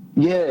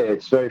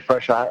 It's very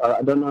fresh.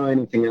 I don't know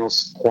anything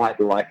else quite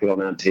like it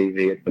on our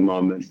TV at the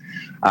moment,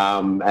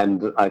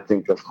 and I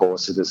think, of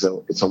course, it's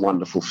a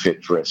wonderful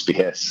fit for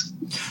SBS.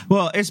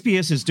 Well,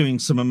 SBS is doing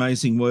some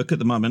amazing work at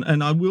the moment,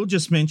 and I will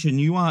just mention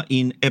you are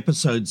in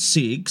episode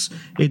 6.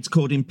 It's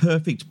called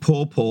Imperfect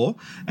Pawpaw,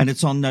 and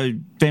it's on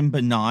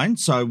November 9,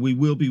 so we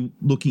will be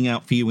looking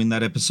out for you in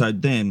that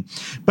episode then.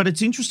 But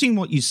it's interesting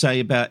what you say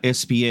about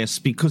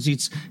SBS because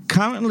it's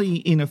currently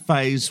in a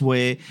phase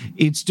where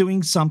it's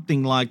doing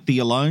something like the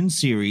Alone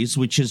series,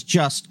 which has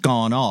just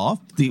gone off,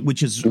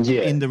 which is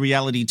in the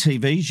reality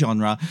TV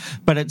genre,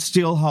 but it's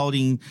still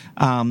holding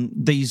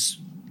these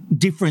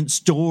different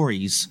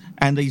stories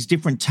and these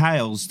different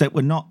tales that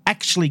we're not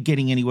actually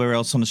getting anywhere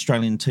else on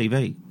Australian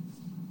TV.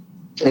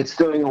 It's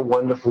doing a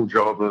wonderful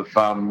job of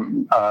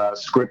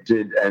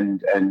scripted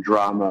and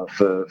drama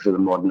for the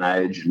modern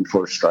age and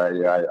for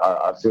Australia.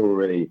 I feel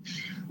really,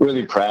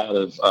 really proud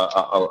of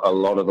a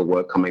lot of the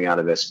work coming out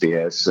of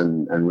SBS,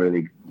 and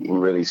really,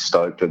 really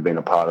stoked to have been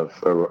a part of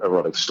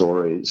Erotic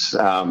Stories.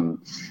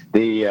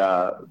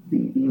 The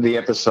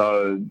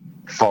episode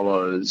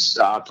follows,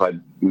 I played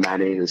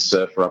Manny, the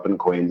surfer up in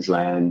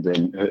Queensland,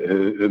 and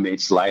who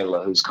meets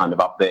Layla, who's kind of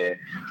up there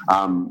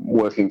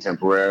working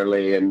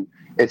temporarily, and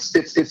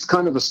it's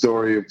kind of a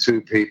story of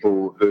 2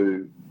 people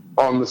who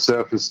on the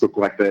surface look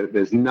like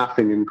there's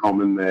nothing in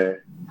common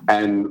there,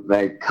 and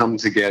they come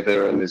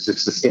together and there's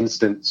just this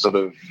instant sort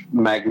of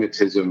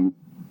magnetism,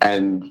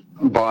 and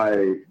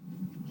by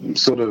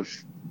sort of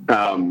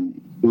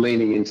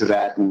leaning into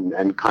that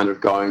and kind of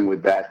going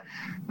with that,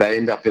 they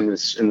end up in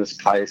this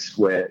place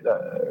where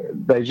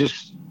they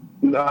just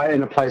in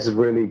a place of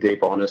really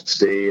deep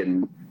honesty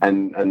and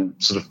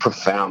sort of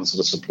profound sort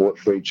of support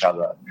for each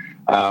other.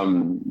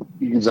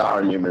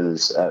 Zara Newman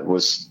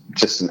was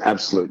just an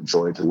absolute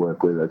joy to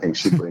work with. I think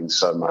she brings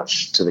so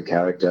much to the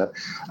character.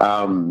 It's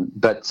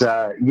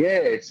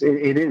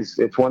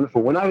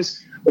wonderful. When I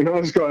was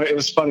growing, it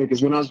was funny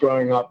because when I was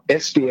growing up,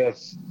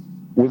 SBS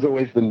was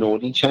always the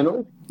naughty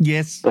channel.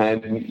 Yes.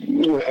 And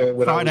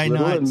when Friday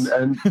nights.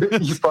 And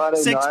Friday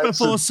Sex nights.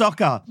 before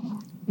soccer.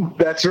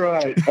 That's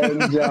right,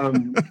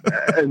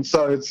 and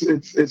so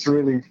it's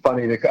really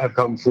funny to have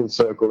come full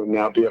circle and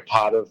now be a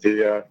part of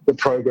the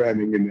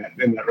programming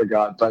in that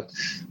regard. But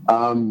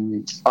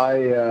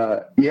I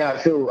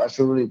feel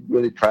really,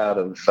 really proud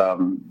of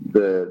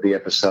the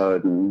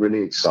episode, and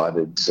really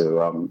excited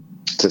to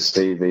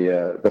see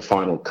the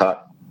final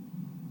cut.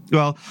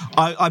 Well,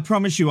 I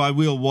promise you I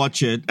will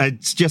watch it.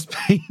 It's just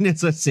been,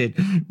 as I said,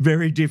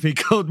 very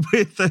difficult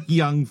with a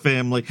young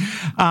family.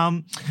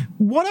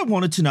 What I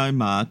wanted to know,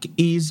 Mark,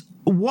 is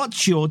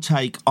what's your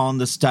take on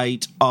the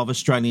state of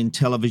Australian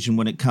television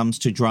when it comes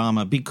to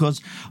drama? Because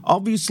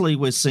obviously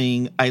we're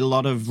seeing a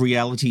lot of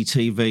reality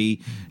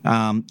TV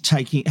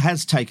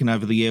has taken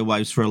over the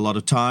airwaves for a lot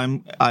of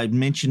time. I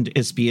mentioned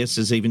SBS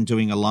is even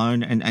doing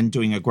Alone and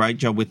doing a great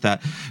job with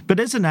that. But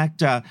as an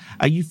actor,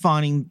 are you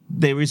finding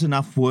there is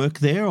enough work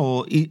there,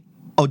 or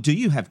do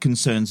you have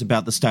concerns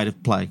about the state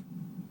of play?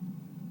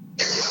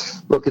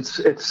 Look,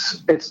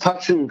 it's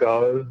touch and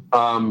go.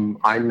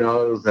 I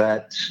know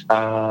that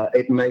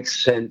it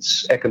makes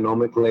sense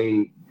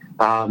economically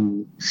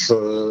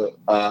for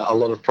a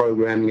lot of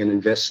programming and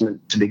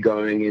investment to be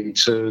going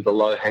into the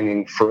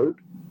low-hanging fruit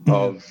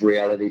of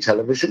reality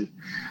television.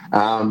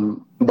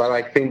 But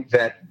I think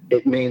that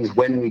it means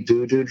when we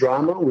do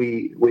drama,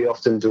 we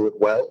often do it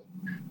well.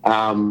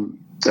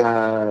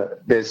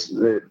 There's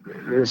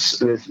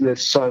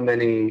so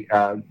many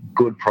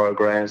good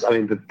programs. I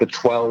mean, the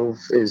 12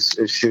 is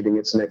shooting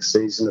its next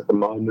season at the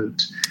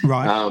moment.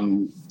 Right.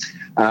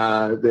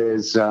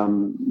 There's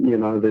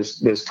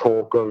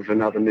talk of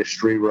another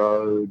Mystery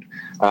Road.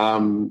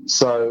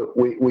 So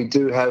we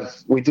do have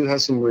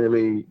some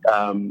really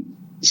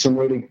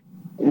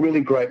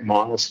great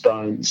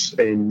milestones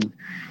in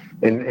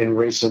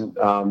recent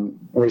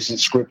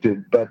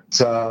scripted,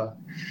 but.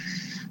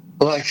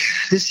 Like,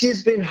 this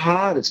year's been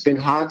hard. It's been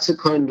hard to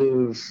kind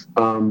of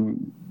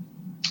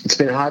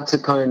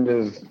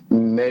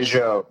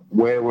measure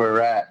where we're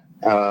at.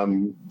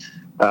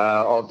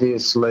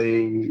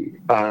 Obviously,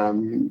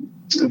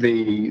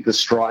 the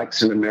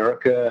strikes in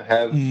America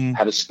have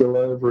had a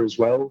spillover as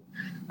well,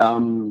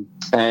 and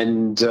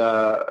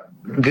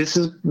this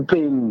has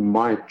been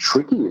my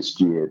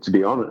trickiest year, to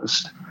be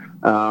honest.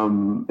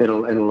 In a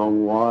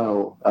long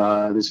while.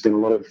 There's been a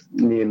lot of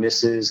near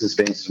misses. There's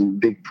been some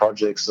big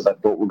projects that I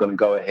thought were going to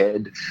go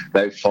ahead.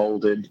 They've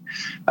folded.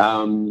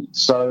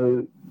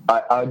 So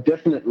I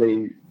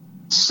definitely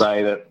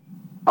say that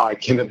I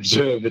can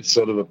observe it's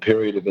sort of a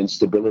period of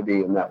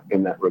instability in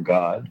that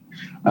regard.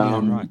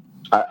 Right.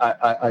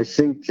 I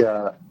think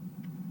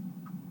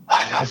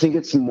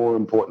it's more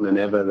important than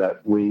ever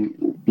that we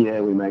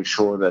make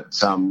sure that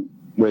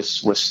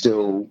we're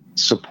still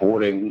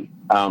supporting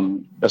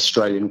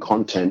Australian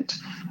content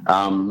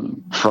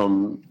from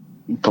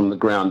the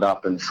ground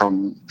up and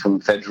from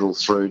federal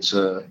through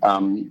to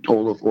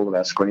all of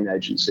our screen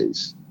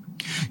agencies.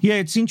 Yeah,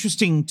 it's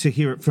interesting to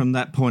hear it from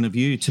that point of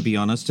view, to be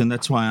honest, and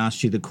that's why I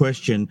asked you the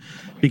question,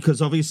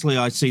 because obviously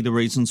I see the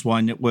reasons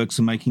why networks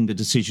are making the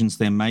decisions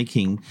they're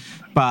making,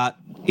 but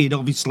it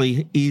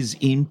obviously is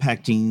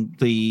impacting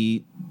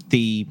the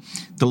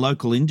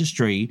local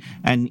industry,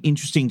 and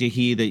interesting to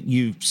hear that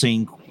you've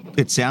seen,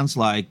 it sounds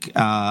like,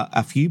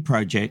 a few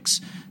projects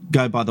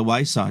go by the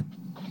wayside.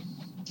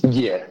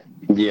 Yeah.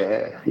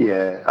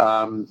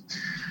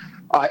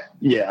 I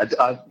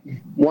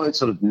won't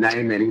sort of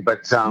name any,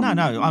 but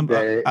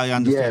I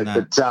understand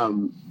that.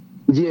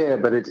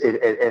 But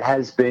it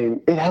has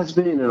been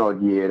an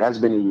odd year. It has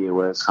been a year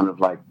where it's kind of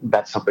like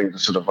that's something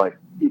that's sort of like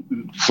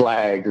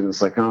flagged, and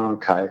it's like, oh,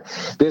 okay.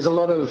 There's a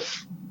lot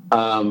of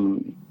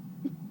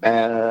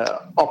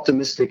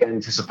optimistic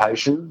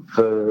anticipation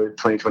for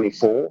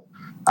 2024.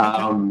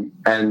 And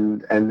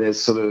there's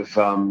sort of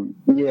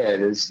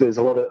there's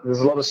a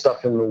lot of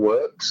stuff in the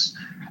works.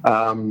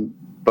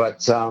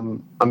 But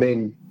I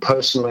mean,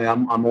 personally,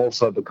 I'm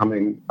also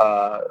becoming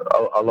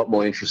a lot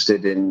more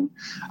interested in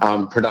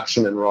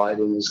production and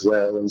writing as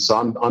well. And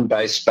so I'm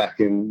based back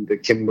in the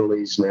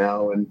Kimberleys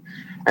now, and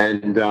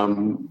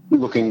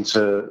looking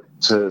to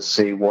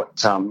see what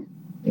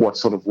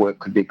sort of work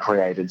could be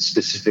created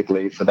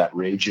specifically for that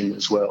region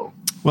as well.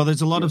 Well,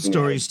 there's a lot of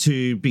stories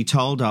to be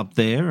told up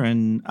there,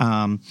 and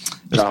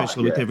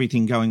especially with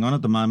everything going on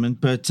at the moment.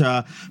 But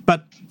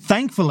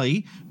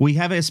thankfully, we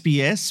have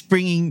SBS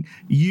bringing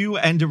you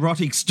and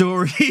erotic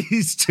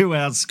stories to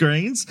our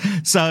screens.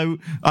 So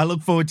I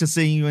look forward to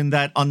seeing you in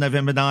that on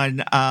November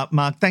 9.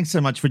 Mark, thanks so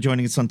much for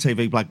joining us on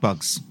TV Black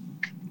Box.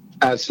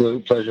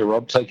 Absolute pleasure,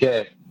 Rob. Take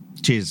care.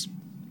 Cheers.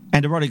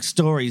 And Erotic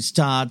Stories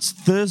starts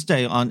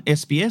Thursday on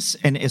SBS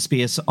and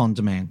SBS On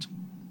Demand.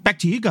 Back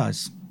to you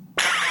guys.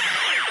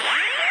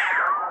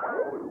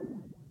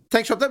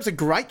 Thanks, Rob. That was a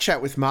great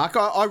chat with Mark.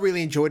 I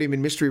really enjoyed him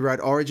in Mystery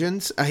Road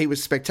Origins. He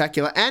was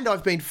spectacular. And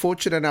I've been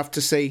fortunate enough to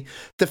see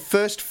the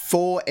first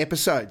 4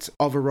 episodes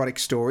of Erotic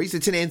Stories.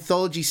 It's an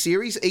anthology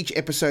series. Each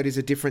episode is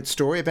a different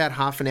story, about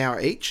half an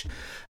hour each.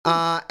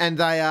 And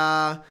they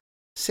are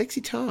sexy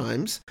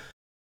times,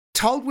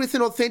 told with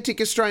an authentic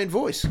Australian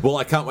voice. Well,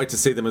 I can't wait to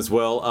see them as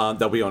well.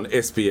 They'll be on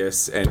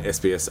SBS and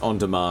SBS On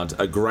Demand.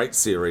 A great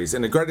series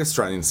and a great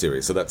Australian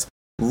series. So that's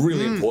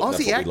really important.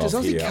 Aussie actors,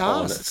 Aussie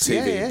casts. On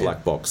TV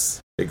Black Box.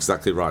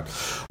 Exactly right.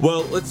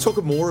 Well, let's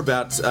talk more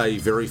about a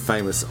very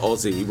famous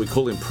Aussie. We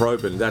call him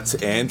Probyn. That's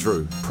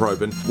Andrew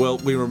Probyn. Well,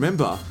 we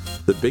remember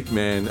the big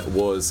man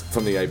was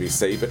from the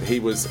ABC, but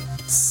he was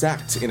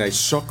sacked in a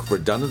shock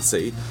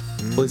redundancy.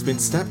 Well, he's been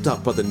snapped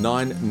up by the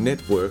Nine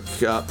network.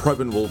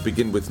 Probyn will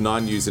begin with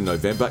 9 News in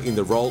November in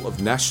the role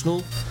of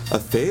National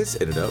Affairs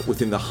Editor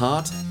within the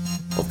heart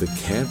of the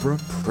Canberra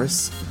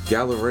Press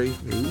Gallery.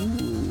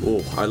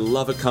 Oh, I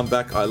love a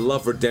comeback. I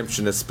love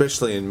redemption,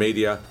 especially in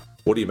media.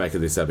 What do you make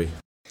of this, Abby?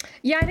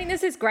 Yeah, I think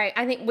this is great.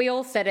 I think we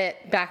all said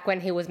it back when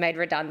he was made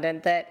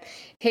redundant that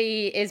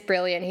he is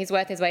brilliant. He's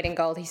worth his weight in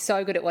gold. He's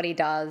so good at what he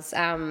does.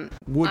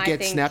 Would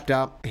get snapped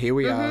up. Here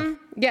we are.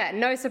 Yeah,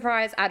 no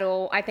surprise at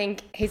all. I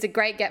think he's a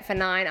great get for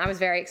 9. I was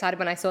very excited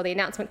when I saw the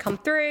announcement come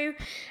through.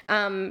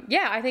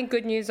 I think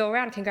good news all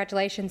around.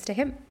 Congratulations to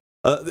him.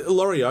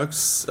 Laurie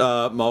Oakes,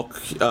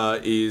 Mock,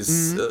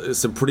 is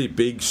some pretty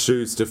big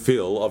shoes to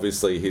fill.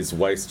 Obviously, his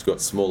waist got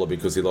smaller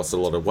because he lost a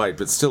lot of weight,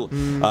 but still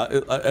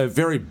a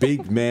very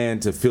big man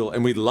to fill.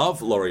 And we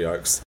love Laurie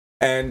Oakes.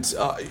 And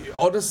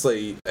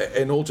honestly,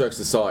 and all jokes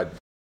aside,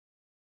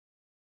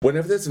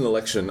 whenever there's an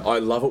election, I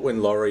love it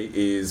when Laurie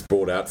is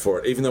brought out for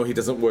it. Even though he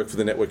doesn't work for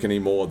the network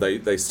anymore,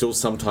 they still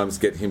sometimes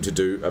get him to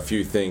do a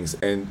few things.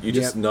 And you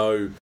just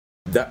know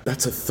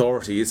that's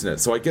authority, isn't it?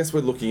 So I guess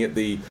we're looking at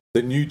the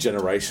new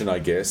generation, I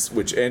guess,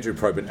 which Andrew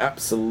Probyn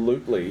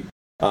absolutely,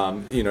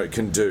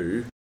 can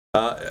do.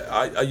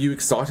 Are you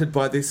excited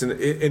by this? And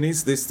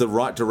is this the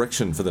right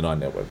direction for the Nine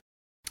Network?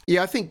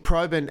 Yeah, I think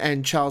Probyn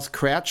and Charles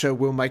Croucher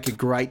will make a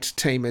great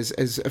team as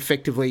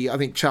effectively. I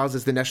think Charles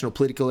is the national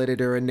political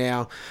editor and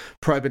now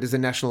Probyn is the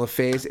national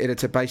affairs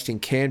editor based in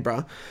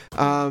Canberra.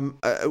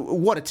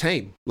 What a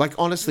team. Like,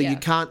 honestly, you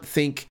can't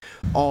think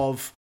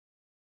of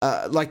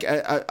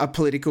a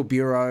political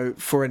bureau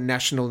for a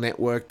national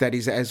network that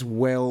is as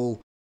well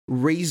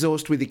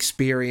resourced with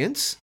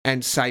experience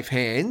and safe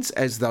hands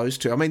as those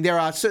two. I mean, there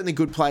are certainly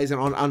good players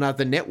on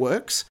other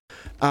networks.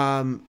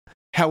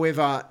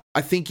 However, I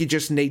think you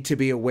just need to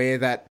be aware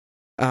that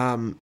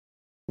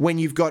when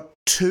you've got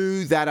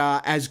two that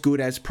are as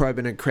good as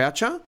Probyn and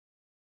Croucher,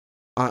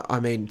 I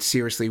mean,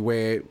 seriously,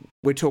 we're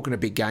talking a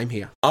big game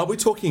here. Are we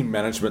talking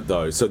management,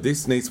 though? So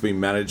this needs to be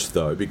managed,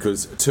 though,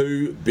 because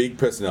two big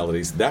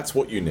personalities, that's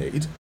what you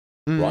need,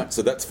 right?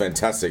 So that's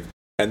fantastic.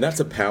 And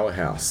that's a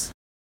powerhouse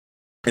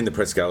in the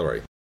press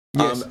gallery.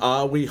 Yes.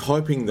 Are we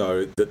hoping,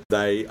 though, that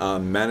they are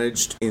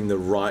managed in the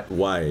right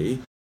way?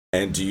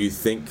 And do you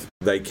think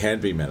they can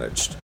be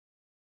managed?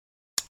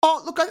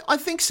 Oh, look, I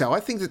think so. I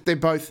think that they're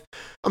both...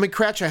 I mean,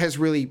 Croucher has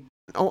really...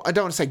 I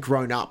don't want to say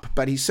grown up,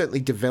 but he's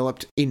certainly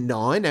developed in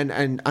Nine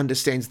and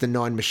understands the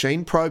Nine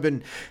machine.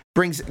 Probyn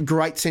brings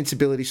great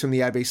sensibilities from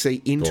the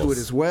ABC into it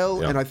as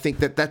well, and I think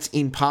that that's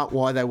in part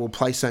why they will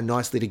play so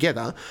nicely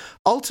together.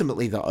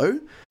 Ultimately,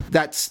 though,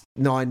 that's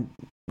Nine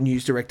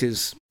news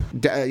directors,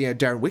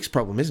 Darren Wick's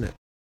problem, isn't it?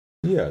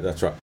 Yeah,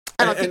 that's right.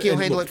 And I think he'll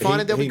handle it fine,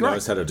 and they'll be great. He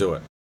knows how to do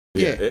it.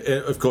 Yeah,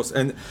 of course.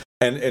 And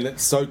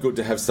it's so good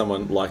to have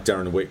someone like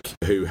Darren Wick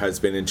who has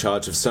been in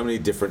charge of so many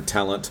different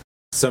talent,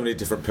 so many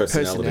different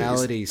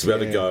personalities to be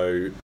able to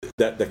go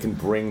that can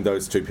bring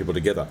those two people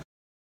together.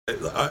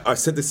 I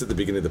said this at the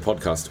beginning of the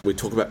podcast. We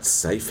talk about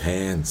safe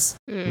hands.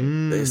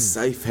 They're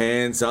safe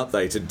hands, aren't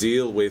they, to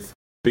deal with,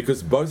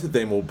 because both of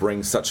them will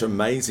bring such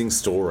amazing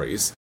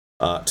stories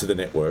to the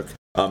network.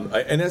 And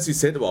as you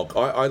said, Walk,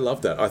 I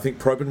love that. I think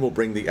Probyn will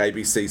bring the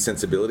ABC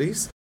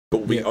sensibilities,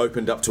 but will be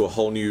opened up to a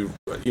whole new,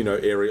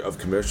 area of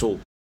commercial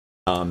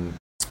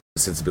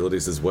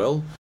sensibilities as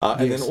well.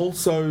 And then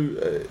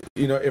also,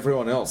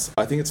 everyone else.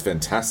 I think it's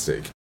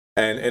fantastic.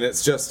 And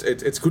it's just,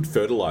 it's good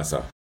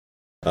fertilizer,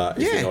 if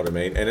you know what I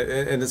mean.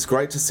 And it's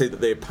great to see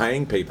that they're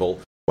paying people,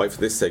 wait for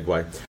this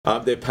segue,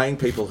 they're paying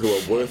people who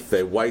are worth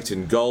their weight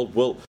in gold.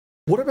 Well,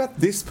 what about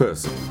this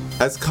person?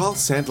 As Kyle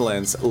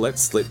Sandilands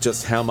lets slip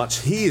just how much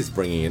he is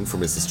bringing in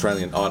from his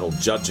Australian Idol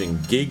judging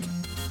gig.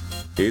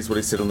 Here's what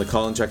he said on the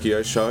Kyle and Jackie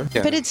O show.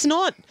 Yeah. But it's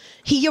not...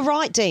 You're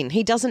right, Dean.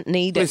 He doesn't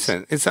need it.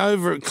 Listen, it's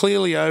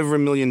clearly over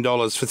 $1 million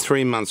for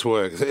 3 months'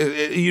 work.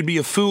 You'd be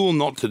a fool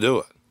not to do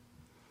it.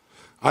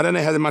 I don't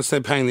know how much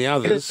they're paying the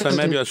others, so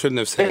maybe I shouldn't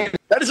have said it.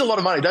 That is a lot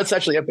of money. That's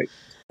actually epic.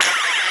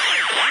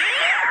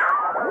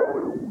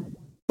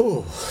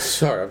 Oh,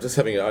 sorry,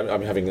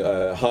 I'm having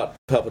heart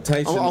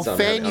palpitations. I'll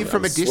fan you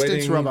from a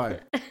distance, Robbo.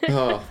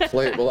 Oh,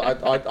 please. Well,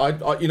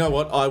 I you know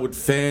what? I would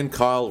fan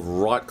Kyle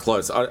right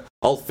close.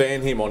 I'll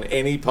fan him on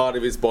any part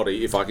of his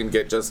body if I can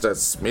get just a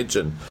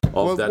smidgen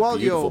of that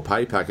beautiful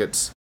pay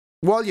packet.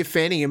 While you're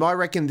fanning him, I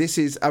reckon this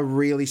is a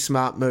really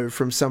smart move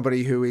from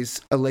somebody who is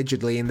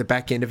allegedly in the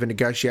back end of a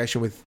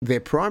negotiation with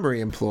their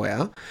primary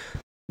employer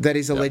that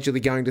is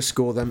allegedly going to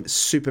score them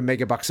super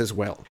mega bucks as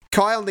well.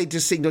 Kyle needs to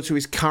signal to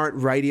his current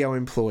radio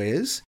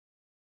employers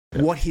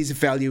what his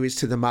value is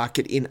to the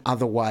market in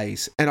other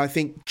ways. And I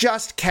think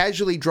just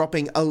casually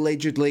dropping,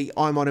 allegedly,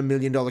 I'm on $1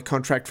 million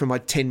contract for my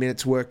 10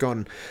 minutes work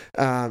on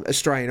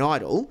Australian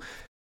Idol,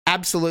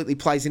 absolutely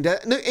plays into...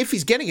 If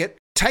he's getting it,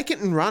 take it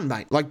and run,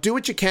 mate. Like, do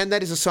what you can.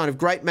 That is a sign of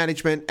great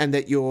management and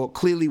that you're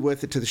clearly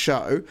worth it to the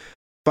show.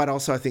 But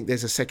also, I think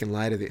there's a second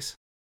layer to this.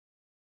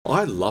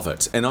 I love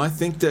it. And I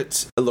think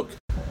that, look,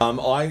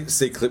 I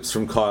see clips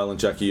from Kyle and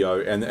Jackie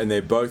O, and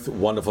they're both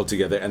wonderful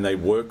together and they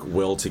work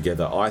well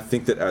together. I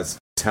think that as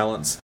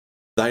talents,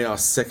 they are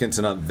second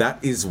to none.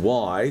 That is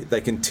why they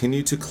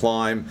continue to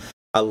climb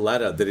a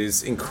ladder that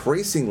is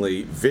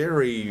increasingly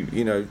very,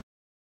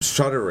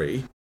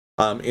 shuddery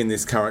in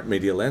this current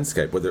media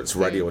landscape, whether it's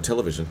radio or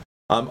television.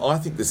 I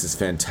think this is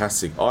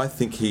fantastic. I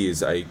think he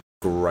is a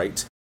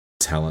great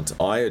talent.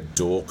 I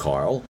adore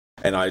Kyle.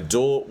 And I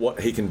adore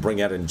what he can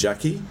bring out in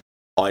Jackie.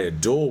 I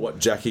adore what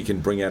Jackie can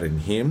bring out in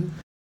him.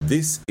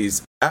 This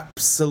is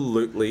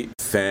absolutely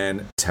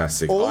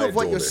fantastic. All of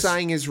what you're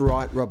saying is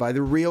right, Robbo.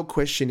 The real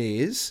question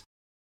is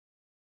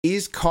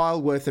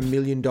Kyle worth $1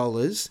 million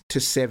to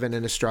Seven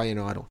and Australian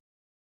Idol?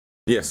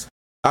 Yes.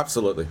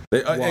 Absolutely.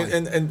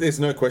 And there's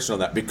no question on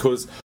that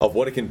because of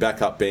what it can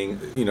back up being,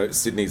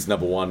 Sydney's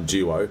number one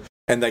duo,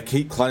 and they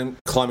keep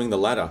climbing the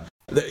ladder.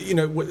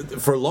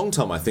 For a long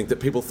time, I think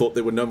that people thought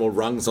there were no more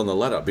rungs on the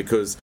ladder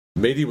because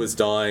media was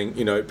dying,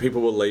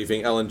 people were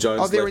leaving, Alan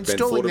Jones they're left, Ben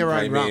installing Fordham their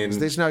own came rungs. in.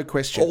 There's no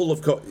question. All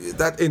of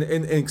that, and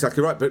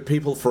exactly right. But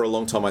people for a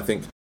long time, I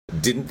think,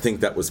 didn't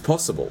think that was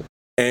possible,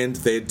 and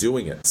they're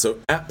doing it. So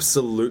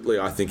absolutely,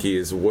 I think he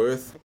is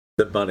worth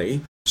the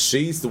money.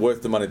 She's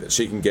worth the money that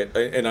she can get,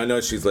 and I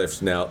know she's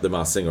left now, the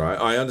Masked Singer.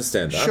 I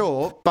understand that.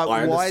 Sure, but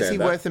why is he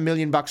worth $1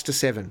 million to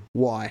Seven?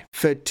 Why?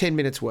 For 10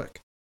 minutes work?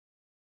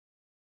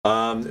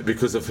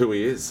 Because of who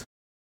he is.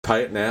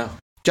 Pay it now.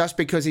 Just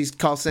because he's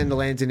Kyle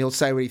Sandilands and he'll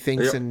say what he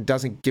thinks and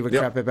doesn't give a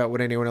crap about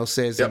what anyone else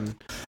says.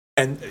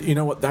 And you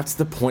know what? That's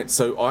the point.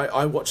 So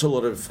I watch a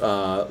lot of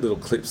little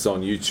clips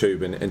on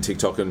YouTube and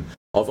TikTok and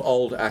of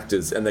old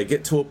actors, and they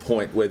get to a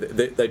point where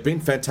they've been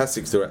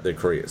fantastic throughout their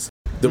careers.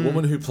 The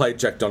woman who played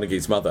Jack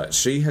Donaghy's mother,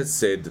 she has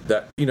said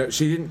that,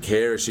 she didn't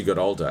care as she got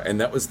older,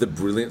 and that was the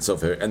brilliance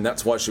of her, and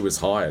that's why she was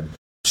hired.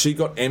 She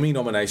got Emmy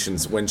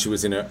nominations when she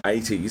was in her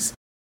 80s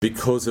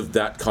because of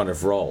that kind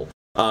of role.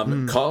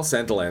 Kyle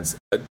Sandilands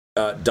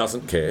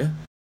doesn't care,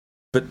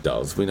 but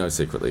does. We know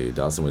secretly he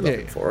does, and we love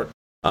him for it,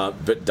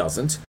 but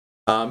doesn't.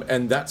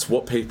 And that's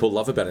what people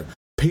love about him.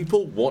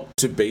 People want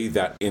to be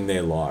that in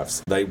their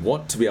lives. They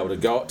want to be able to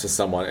go up to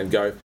someone and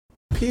go,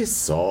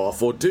 piss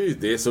off, or do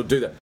this, or do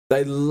that.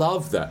 They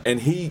love that,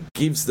 and he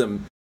gives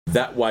them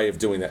that way of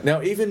doing that.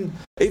 Now, even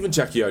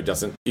Jackie O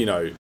doesn't,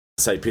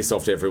 say piss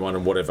off to everyone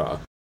and whatever,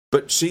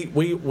 but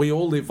we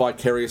all live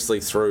vicariously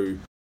through,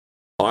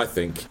 I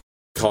think,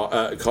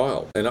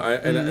 Kyle,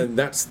 and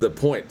that's the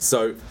point.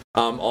 So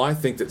I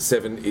think that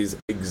Seven is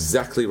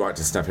exactly right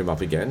to snap him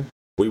up again.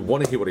 We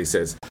want to hear what he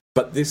says,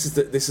 but this is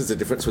the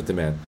difference with the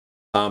man,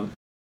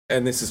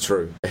 and this is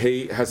true.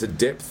 He has a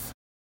depth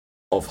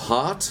of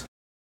heart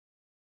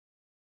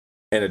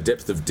and a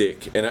depth of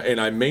dick. And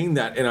I mean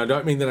that, and I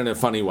don't mean that in a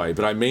funny way,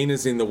 but I mean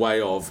as in the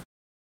way of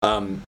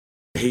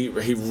he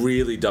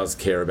really does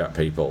care about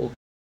people,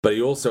 but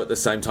he also at the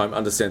same time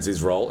understands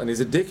his role, and he's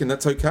a dick, and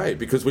that's okay,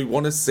 because we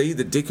want to see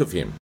the dick of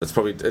him.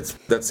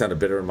 That sounded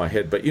better in my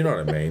head, but you know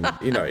what I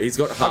mean. He's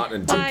got heart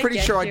and dick. I'm pretty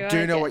sure I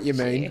do know what you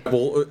mean.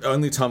 Well,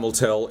 only time will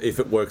tell if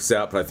it works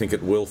out, but I think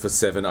it will for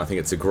Seven. I think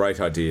it's a great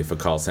idea for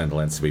Kyle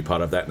Sandilands to be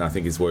part of that, and I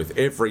think he's worth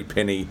every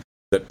penny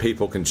that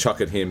people can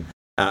chuck at him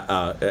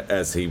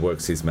as he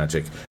works his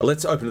magic.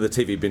 Let's open to the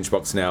TV binge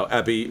box now.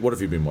 Abby, what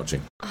have you been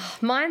watching?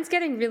 Mine's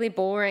getting really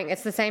boring.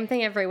 It's the same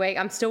thing every week.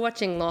 I'm still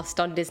watching Lost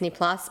on Disney+.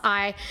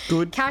 I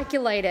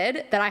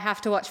calculated that I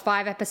have to watch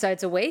 5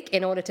 episodes a week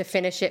in order to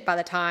finish it by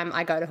the time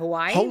I go to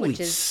Hawaii. Holy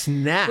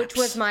snaps. Which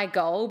was my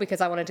goal because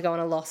I wanted to go on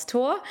a Lost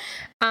tour.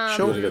 Sure.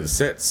 You want to go to the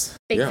sets.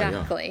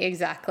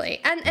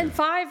 Exactly. And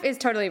 5 is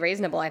totally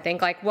reasonable, I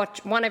think. Like,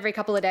 watch one every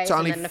couple of days. It's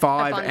only and then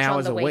 5 a bunch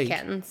hours on the a week.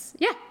 weekends.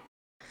 Yeah.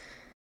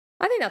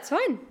 I think that's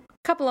fine.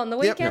 Couple on the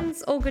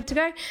weekends, all good to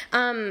go.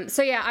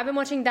 I've been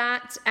watching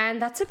that, and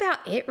that's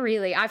about it,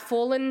 really. I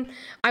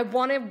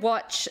want to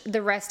watch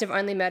the rest of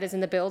Only Murders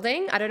in the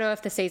Building. I don't know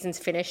if the season's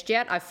finished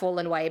yet. I've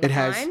fallen way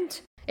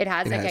behind. It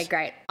has? Okay,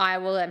 great. I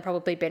will then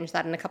probably binge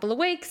that in a couple of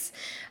weeks.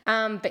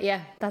 But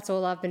yeah, that's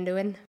all I've been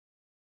doing.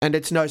 And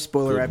it's no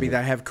spoiler, Abby,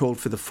 they have called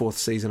for the 4th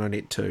season on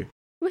it too.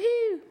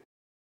 Woohoo!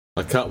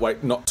 I can't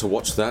wait not to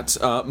watch that.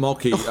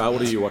 Malky,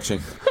 what are you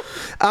watching?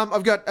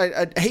 I've got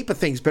a heap of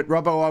things, but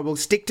Robbo, I will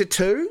stick to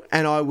 2,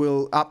 and I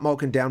will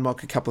up-mulk and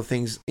down-mulk a couple of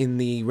things in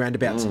the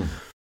roundabouts.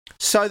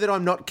 So that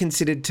I'm not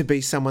considered to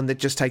be someone that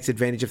just takes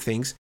advantage of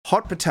things.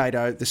 Hot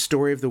Potato, the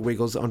story of the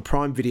Wiggles on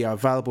Prime Video,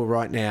 available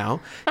right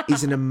now,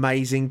 is an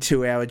amazing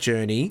 2-hour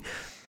journey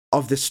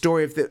of the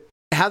story of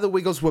how the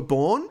Wiggles were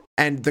born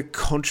and the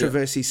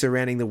controversy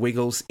surrounding the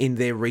Wiggles in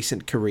their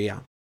recent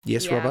career.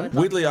 Yes, Robbo?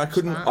 Weirdly, I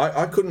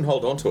couldn't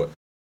hold on to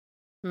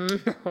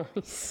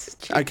it.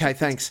 Okay,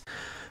 thanks.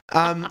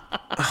 I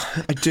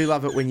do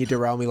love it when you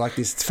derail me like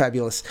this. It's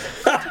fabulous.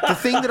 The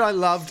thing that I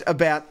loved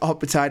about Hot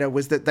Potato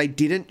was that they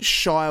didn't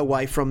shy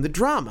away from the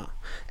drama.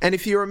 And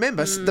if you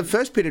remember, the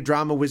first bit of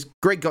drama was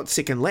Greg got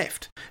sick and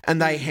left.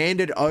 And they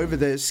handed over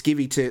the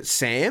skivvy to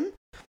Sam.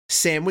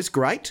 Sam was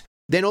great.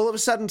 Then all of a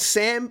sudden,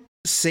 Sam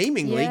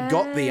seemingly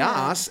got the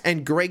arse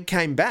and Greg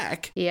came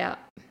back. Yeah.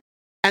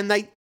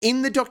 And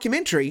in the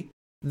documentary,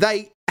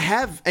 they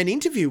have an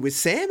interview with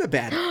Sam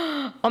about it.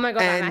 Oh my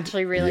God, I'm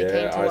actually really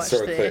keen to watch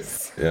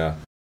this. Yeah.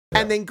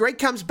 And then Greg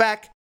comes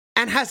back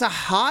and has a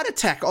heart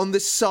attack on the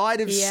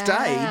side of stage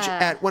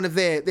at one of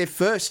their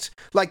first,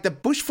 like the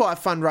Bushfire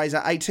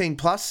Fundraiser 18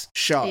 plus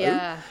show.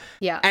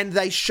 Yeah. And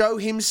they show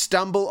him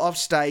stumble off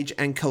stage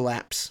and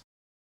collapse.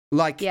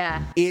 Like,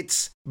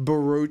 it's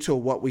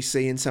brutal what we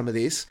see in some of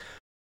this.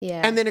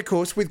 Yeah. And then, of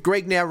course, with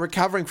Greg now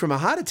recovering from a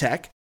heart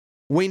attack,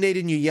 we need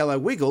a new Yellow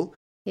Wiggle.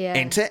 Yeah.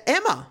 Enter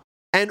Emma.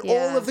 And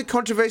all of the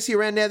controversy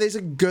around now, there's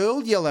a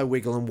girl Yellow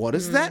Wiggle, and what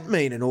does that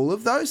mean? And all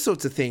of those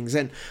sorts of things.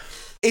 And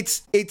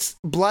it's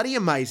bloody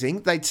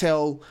amazing. They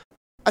tell,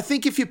 I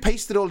think if you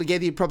pieced it all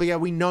together, you'd probably go,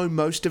 we know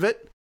most of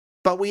it,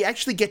 but we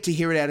actually get to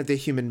hear it out of their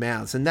human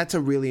mouths. And that's a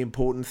really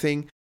important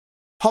thing.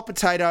 Hot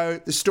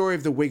Potato, The Story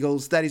of the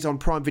Wiggles, that is on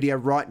Prime Video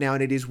right now,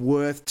 and it is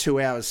worth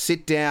 2 hours.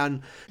 Sit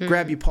down,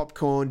 grab your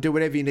popcorn, do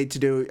whatever you need to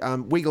do,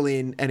 wiggle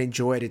in and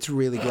enjoy it. It's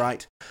really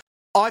great.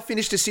 I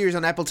finished a series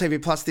on Apple TV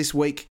Plus this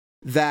week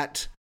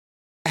that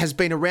has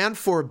been around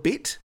for a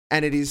bit,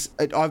 and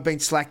I've been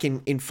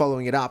slacking in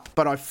following it up,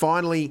 but I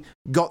finally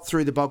got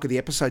through the bulk of the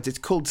episodes. It's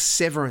called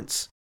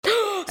Severance.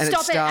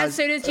 Stop it. As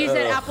soon as you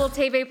said Apple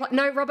TV Plus.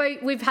 No,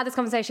 Robbo, we've had this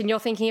conversation. You're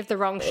thinking of the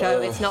wrong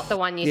show. It's not the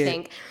one you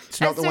think. It's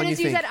not the one you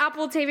think. As soon as you said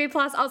Apple TV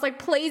Plus, I was like,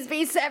 please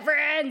be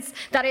Severance.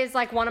 That is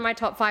like one of my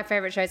top 5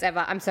 favourite shows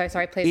ever. I'm so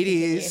sorry. Please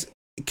continue. It is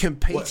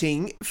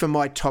competing for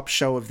my top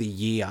show of the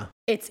year.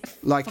 It's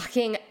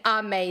fucking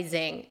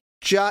amazing.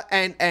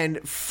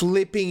 And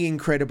flipping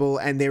incredible.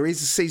 And there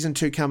is a season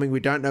 2 coming.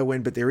 We don't know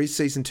when, but there is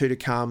season 2 to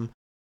come.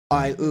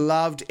 I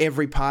loved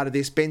every part of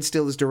this. Ben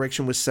Stiller's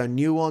direction was so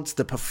nuanced.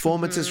 The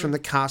performances from the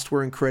cast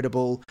were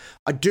incredible.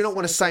 I do not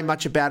want to say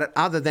much about it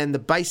other than the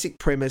basic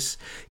premise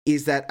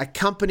is that a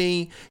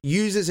company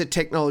uses a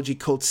technology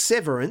called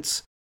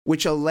Severance,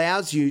 which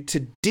allows you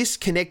to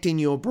disconnect in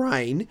your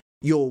brain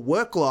your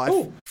work life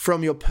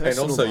from your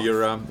personal life. And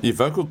also your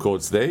vocal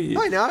cords there.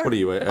 I know. What are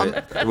you?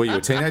 Were you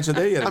a teenager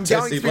there? You had I'm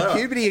going through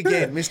puberty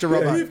again, Mr.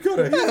 Robbo. Yeah, you've got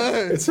it.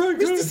 Yeah. It's so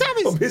good. Mr.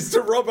 Summers. Oh,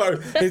 Mr.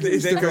 Robbo.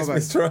 His echoes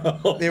Mr.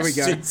 Robbo. There we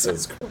go.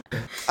 Jesus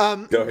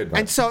Christ. Go ahead, mate.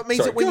 And so it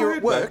means that when you're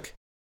at work,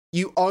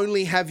 you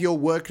only have your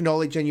work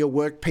knowledge and your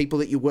work people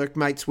that you work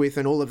mates with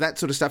and all of that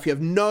sort of stuff. You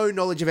have no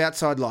knowledge of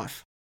outside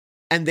life.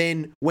 And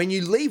then when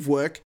you leave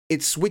work,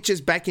 it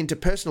switches back into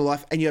personal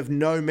life and you have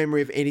no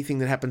memory of anything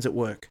that happens at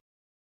work.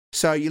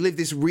 So you live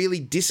this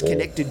really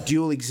disconnected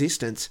dual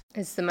existence.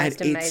 It's the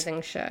most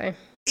amazing show.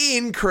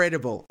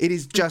 Incredible. It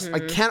is just, I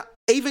can't,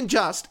 even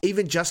just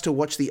to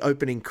watch the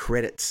opening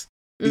credits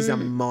is a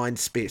mind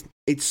spin.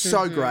 It's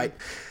so great.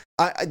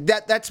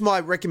 That's my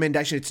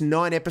recommendation. It's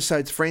 9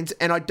 episodes, friends.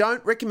 And I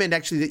don't recommend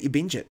actually that you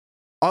binge it.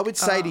 I would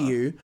say to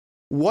you,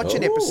 watch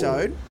an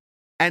episode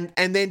and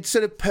then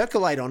sort of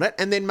percolate on it.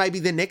 And then maybe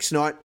the next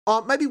night,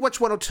 maybe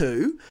watch 1 or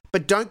 2,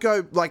 but don't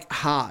go like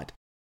hard.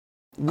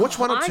 Watch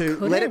 1 or 2,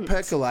 let it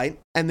percolate,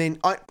 and then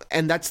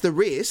and that's the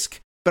risk.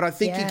 But I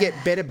think you get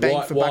better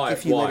bang for buck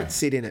if you let it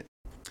sit in it.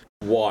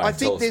 Why? I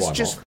think there's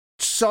just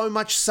so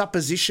much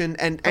supposition,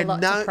 and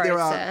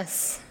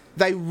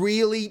they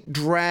really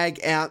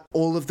drag out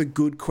all of the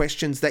good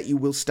questions that you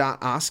will start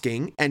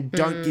asking, and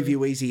don't give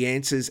you easy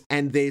answers,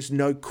 and there's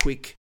no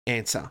quick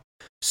answer.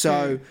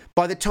 So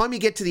by the time you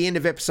get to the end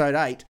of episode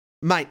 8.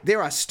 Mate,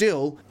 there are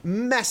still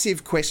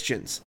massive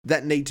questions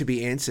that need to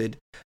be answered.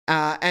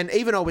 And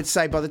even I would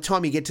say by the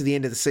time you get to the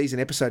end of the season,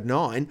 episode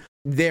 9,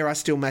 there are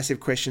still massive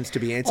questions to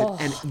be answered.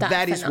 And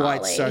that is why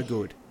it's so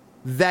good.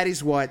 That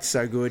is why it's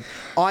so good.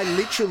 I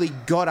literally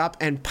got up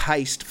and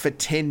paced for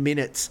 10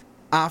 minutes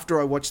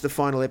after I watched the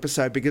final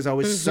episode because I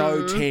was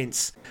so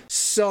tense.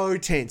 So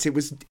tense. It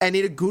was, and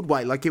in a good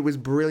way. Like, it was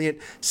brilliant.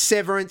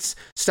 Severance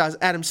stars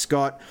Adam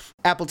Scott,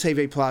 Apple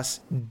TV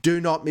Plus.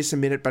 Do not miss a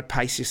minute, but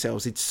pace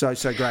yourselves. It's so,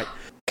 so great.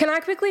 Can I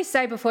quickly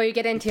say before you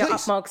get into your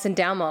up-mogs and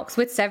down-mogs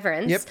with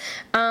Severance,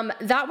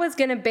 that was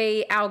going to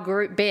be our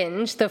group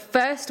binge the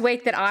first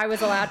week that I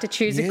was allowed to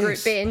choose a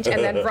group binge,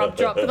 and then Rob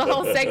dropped the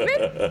whole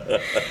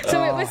segment.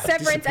 So it was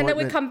Severance, and then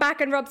we come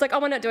back and Rob's like,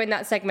 we're not doing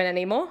that segment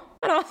anymore.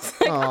 And I was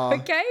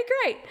like, okay,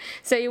 great.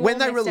 So when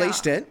they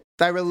released it,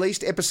 they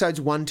released episodes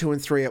 1, 2,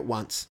 and 3 at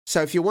once.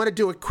 So if you want to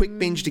do a quick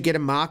binge to get a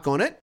mark on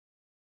it,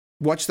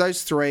 watch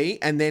those 3,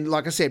 and then,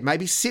 like I said,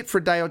 maybe sit for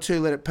a day or 2,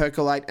 let it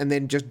percolate, and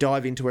then just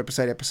dive into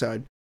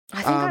episode.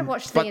 I think I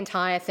watched the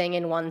entire thing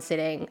in one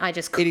sitting. I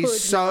just could not stop. It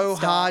is so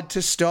hard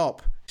to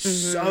stop.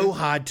 So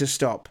hard to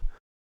stop.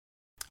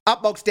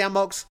 Up-mogs,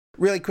 down-mogs,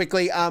 really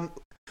quickly.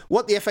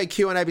 What the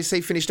FAQ on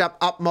ABC finished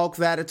up-mog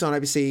that. It's on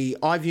ABC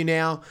iView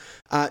now.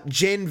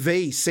 Gen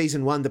V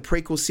Season 1, the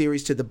prequel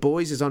series to The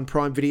Boys, is on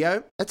Prime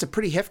Video. That's a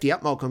pretty hefty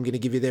up-mog I'm going to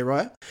give you there,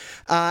 Raya.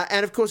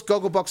 And, of course,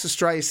 Gogglebox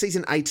Australia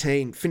Season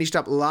 18 finished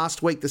up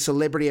last week. The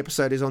celebrity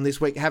episode is on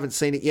this week. Haven't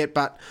seen it yet,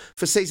 but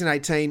for Season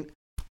 18...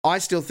 I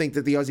still think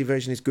that the Aussie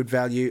version is good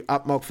value.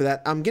 Up-mog for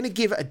that. I'm going to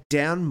give a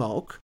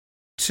down-mog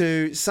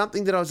to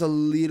something that I was a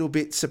little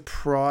bit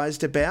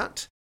surprised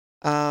about.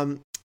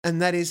 And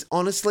that is,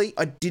 honestly,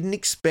 I didn't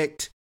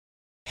expect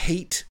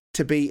Heat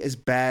to be as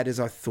bad as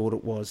I thought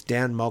it was.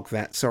 Down-mog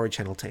that. Sorry,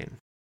 Channel 10.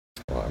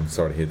 Oh, I'm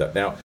sorry to hear that.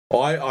 Now,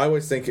 I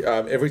always think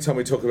every time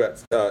we talk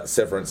about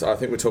Severance, I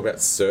think we talk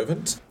about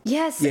Servant.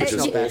 Yes. Which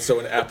is also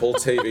an Apple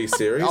TV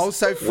series.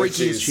 Also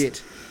freaky as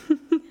shit.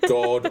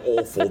 God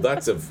awful.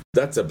 That's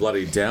a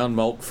bloody down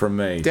mulk from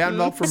me. Down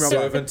mulk from Robert.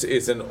 Servant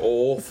is an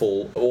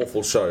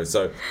awful show.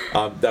 So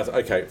that's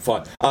okay,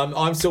 fine.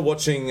 I'm still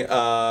watching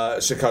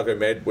Chicago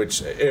Med,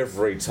 which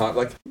every time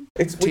we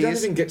don't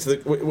even get to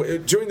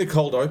the during the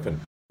cold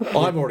open.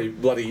 I'm already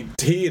bloody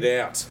teared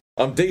out.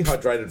 I'm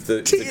dehydrated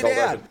for the cold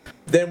open.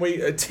 Then we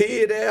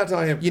teared out.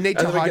 I am. You need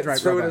to hydrate. We get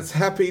through it as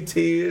happy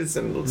tears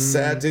and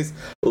sad tears.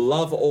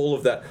 Love all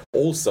of that.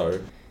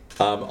 Also,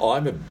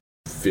 I'm a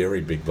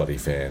very big bloody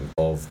fan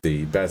of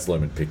the Baz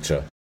Luhrmann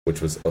picture, which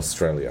was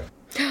Australia,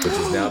 which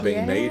is now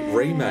being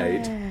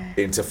remade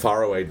into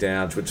Faraway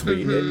Downs, which will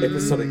be an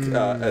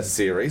episodic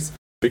series,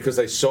 because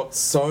they shot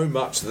so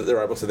much that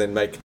they're able to then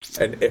make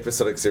an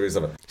episodic series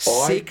of it.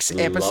 6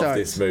 episodes. I love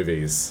these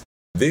movies.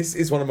 This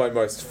is one of my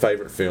most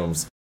favourite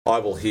films. I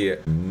will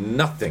hear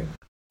nothing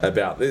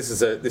about this.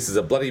 This is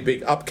a bloody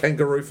big up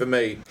kangaroo for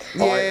me.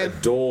 Yeah. I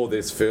adore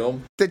this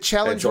film. The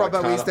challenge,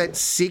 Robbo, is that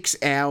 6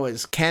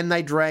 hours. Can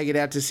they drag it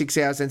out to 6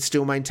 hours and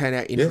still maintain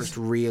our interest,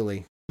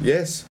 really?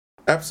 Yes.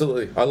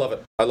 Absolutely. I love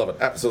it.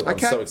 Absolutely.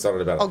 Okay. I'm so excited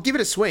about it. I'll give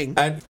it a swing.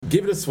 And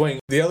give it a swing.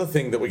 The other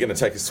thing that we're going to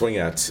take a swing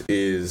at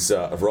is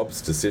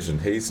Rob's decision.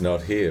 He's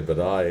not here, but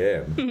I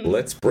am.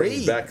 Let's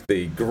bring back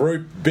the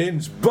group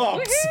binge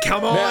box.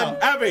 Come on. Now,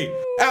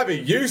 Abby,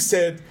 you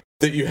said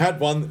that you had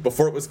one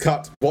before it was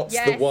cut. What's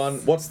the one?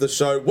 What's the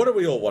show? What are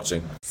we all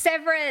watching?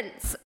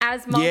 Severance.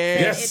 As Mom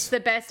said, it's the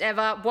best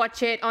ever.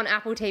 Watch it on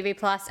Apple TV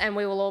Plus, and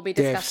we will all be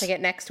discussing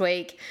it next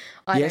week.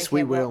 I don't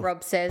care what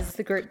Rob says.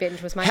 The group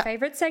binge was my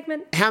favourite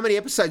segment. How many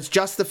episodes?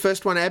 Just the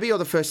first one, Abby, or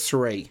the first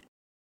 3?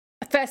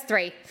 First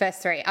three.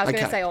 I was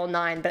going to say all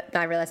 9, but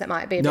I realise that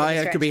might be a bit of a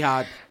stretch. It could be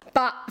hard.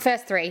 But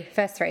first three,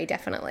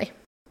 definitely.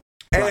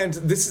 And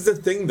this is the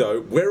thing,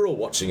 though. We're all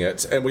watching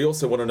it, and we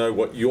also want to know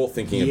what you're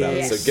thinking about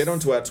it. So get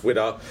onto our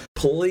Twitter.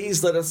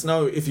 Please let us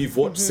know if you've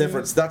watched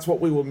Severance. That's what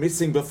we were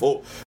missing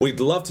before.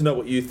 We'd love to know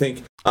what you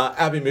think.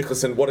 Abby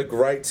Mickelson, what a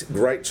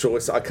great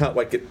choice. I can't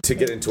wait to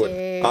get into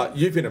it.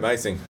 You've been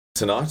amazing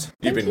tonight.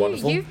 You've been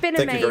wonderful. You've been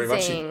amazing. Thank you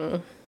very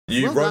much.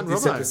 You wrote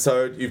this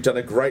episode. You've done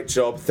a great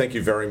job. Thank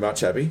you very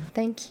much, Abby.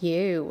 Thank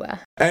you.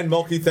 And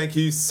Molky, thank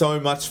you so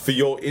much for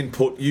your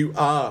input. You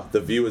are the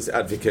viewer's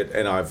advocate,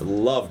 and I've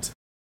loved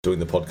doing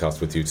the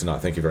podcast with you tonight.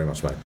 Thank you very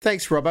much, mate.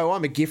 Thanks, Robbo.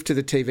 I'm a gift to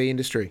the TV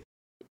industry.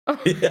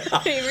 He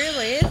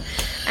really is.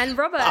 And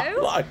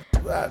Robbo,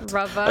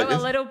 a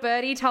little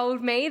birdie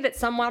told me that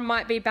someone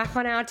might be back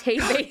on our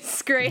TV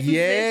screen.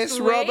 Yes, this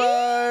week.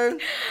 Robbo.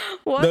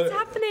 What's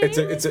happening?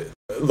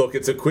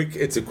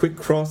 It's a quick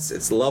cross.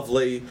 It's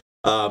lovely.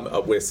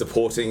 We're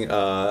supporting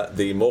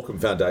the Morecambe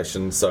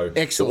Foundation, so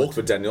excellent. The Walk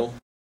for Daniel,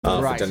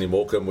 for Daniel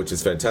Morecambe, which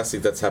is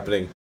fantastic. That's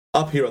happening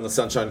up here on the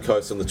Sunshine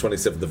Coast on the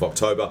 27th of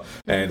October,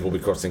 and we'll be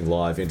crossing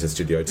live into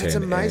Studio 10. That's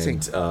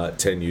amazing. And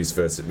 10 News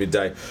first at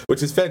midday,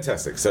 which is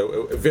fantastic.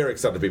 So very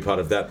excited to be part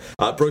of that.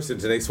 Bruce and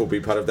Denise will be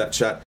part of that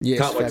chat. Yes,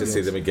 Can't wait to see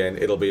them again.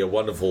 It'll be a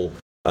wonderful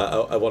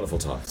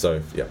time.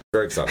 So, yeah,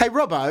 very excited. Hey,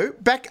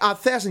 Robbo, back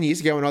 1,000 years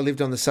ago when I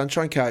lived on the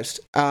Sunshine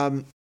Coast,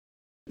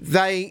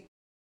 they,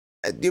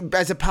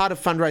 as a part of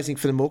fundraising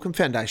for the Morecambe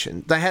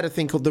Foundation, they had a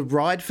thing called the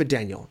Ride for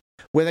Daniel,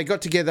 where they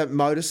got together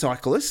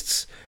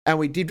motorcyclists and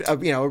we did a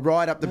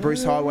ride up the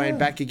Bruce Highway and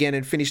back again,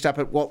 and finished up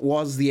at what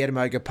was the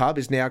Edamoga pub,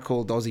 is now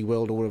called Aussie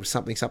World or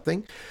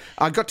something.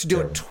 I got to do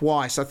it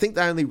twice. I think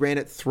they only ran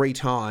it 3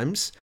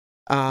 times.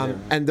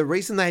 And the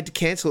reason they had to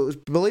cancel it was,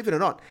 believe it or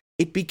not,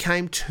 it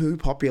became too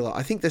popular.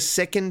 I think the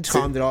second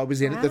time that I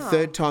was in it, the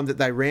third time that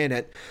they ran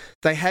it,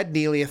 they had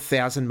nearly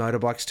 1,000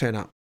 motorbikes turn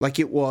up. Like,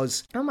 it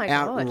was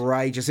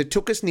outrageous. It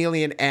took us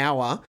nearly an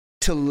hour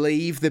to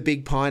leave the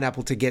Big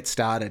Pineapple to get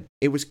started.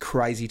 It was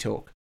crazy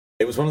talk.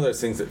 It was one of those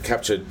things that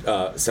captured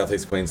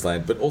Southeast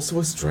Queensland, but also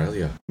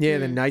Australia. Yeah,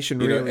 the nation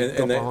really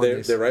got behind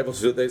this. They're able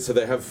to do it. So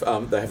they have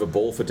a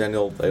ball for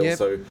Daniel. They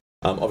also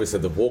obviously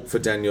the walk for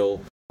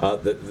Daniel.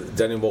 The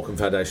Daniel Morecambe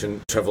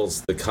Foundation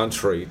travels the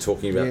country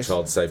talking about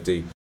child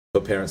safety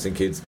for parents and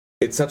kids.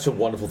 It's such a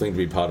wonderful thing to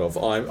be part of.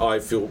 I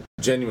feel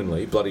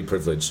genuinely bloody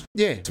privileged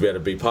to be able to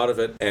be part of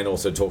it, and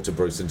also talk to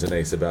Bruce and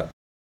Denise about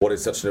what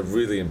is such a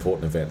really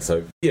important event.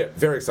 So, yeah,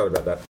 very excited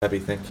about that. Abby,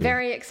 thank you.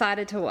 Very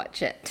excited to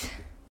watch it.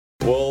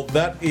 Well,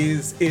 that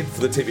is it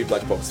for the TV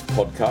Black Box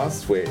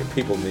podcast, where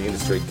people in the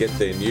industry get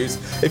their news.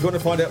 If you want to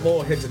find out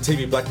more, head to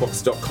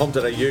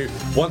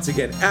tvblackbox.com.au. Once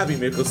again, Abby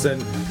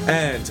Mickelson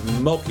and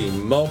Molky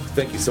Molk,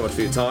 thank you so much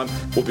for your time.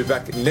 We'll be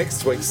back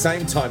next week,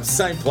 same time,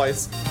 same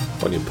place,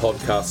 on your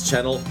podcast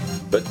channel.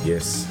 But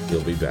yes,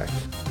 he'll be back.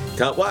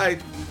 Can't wait.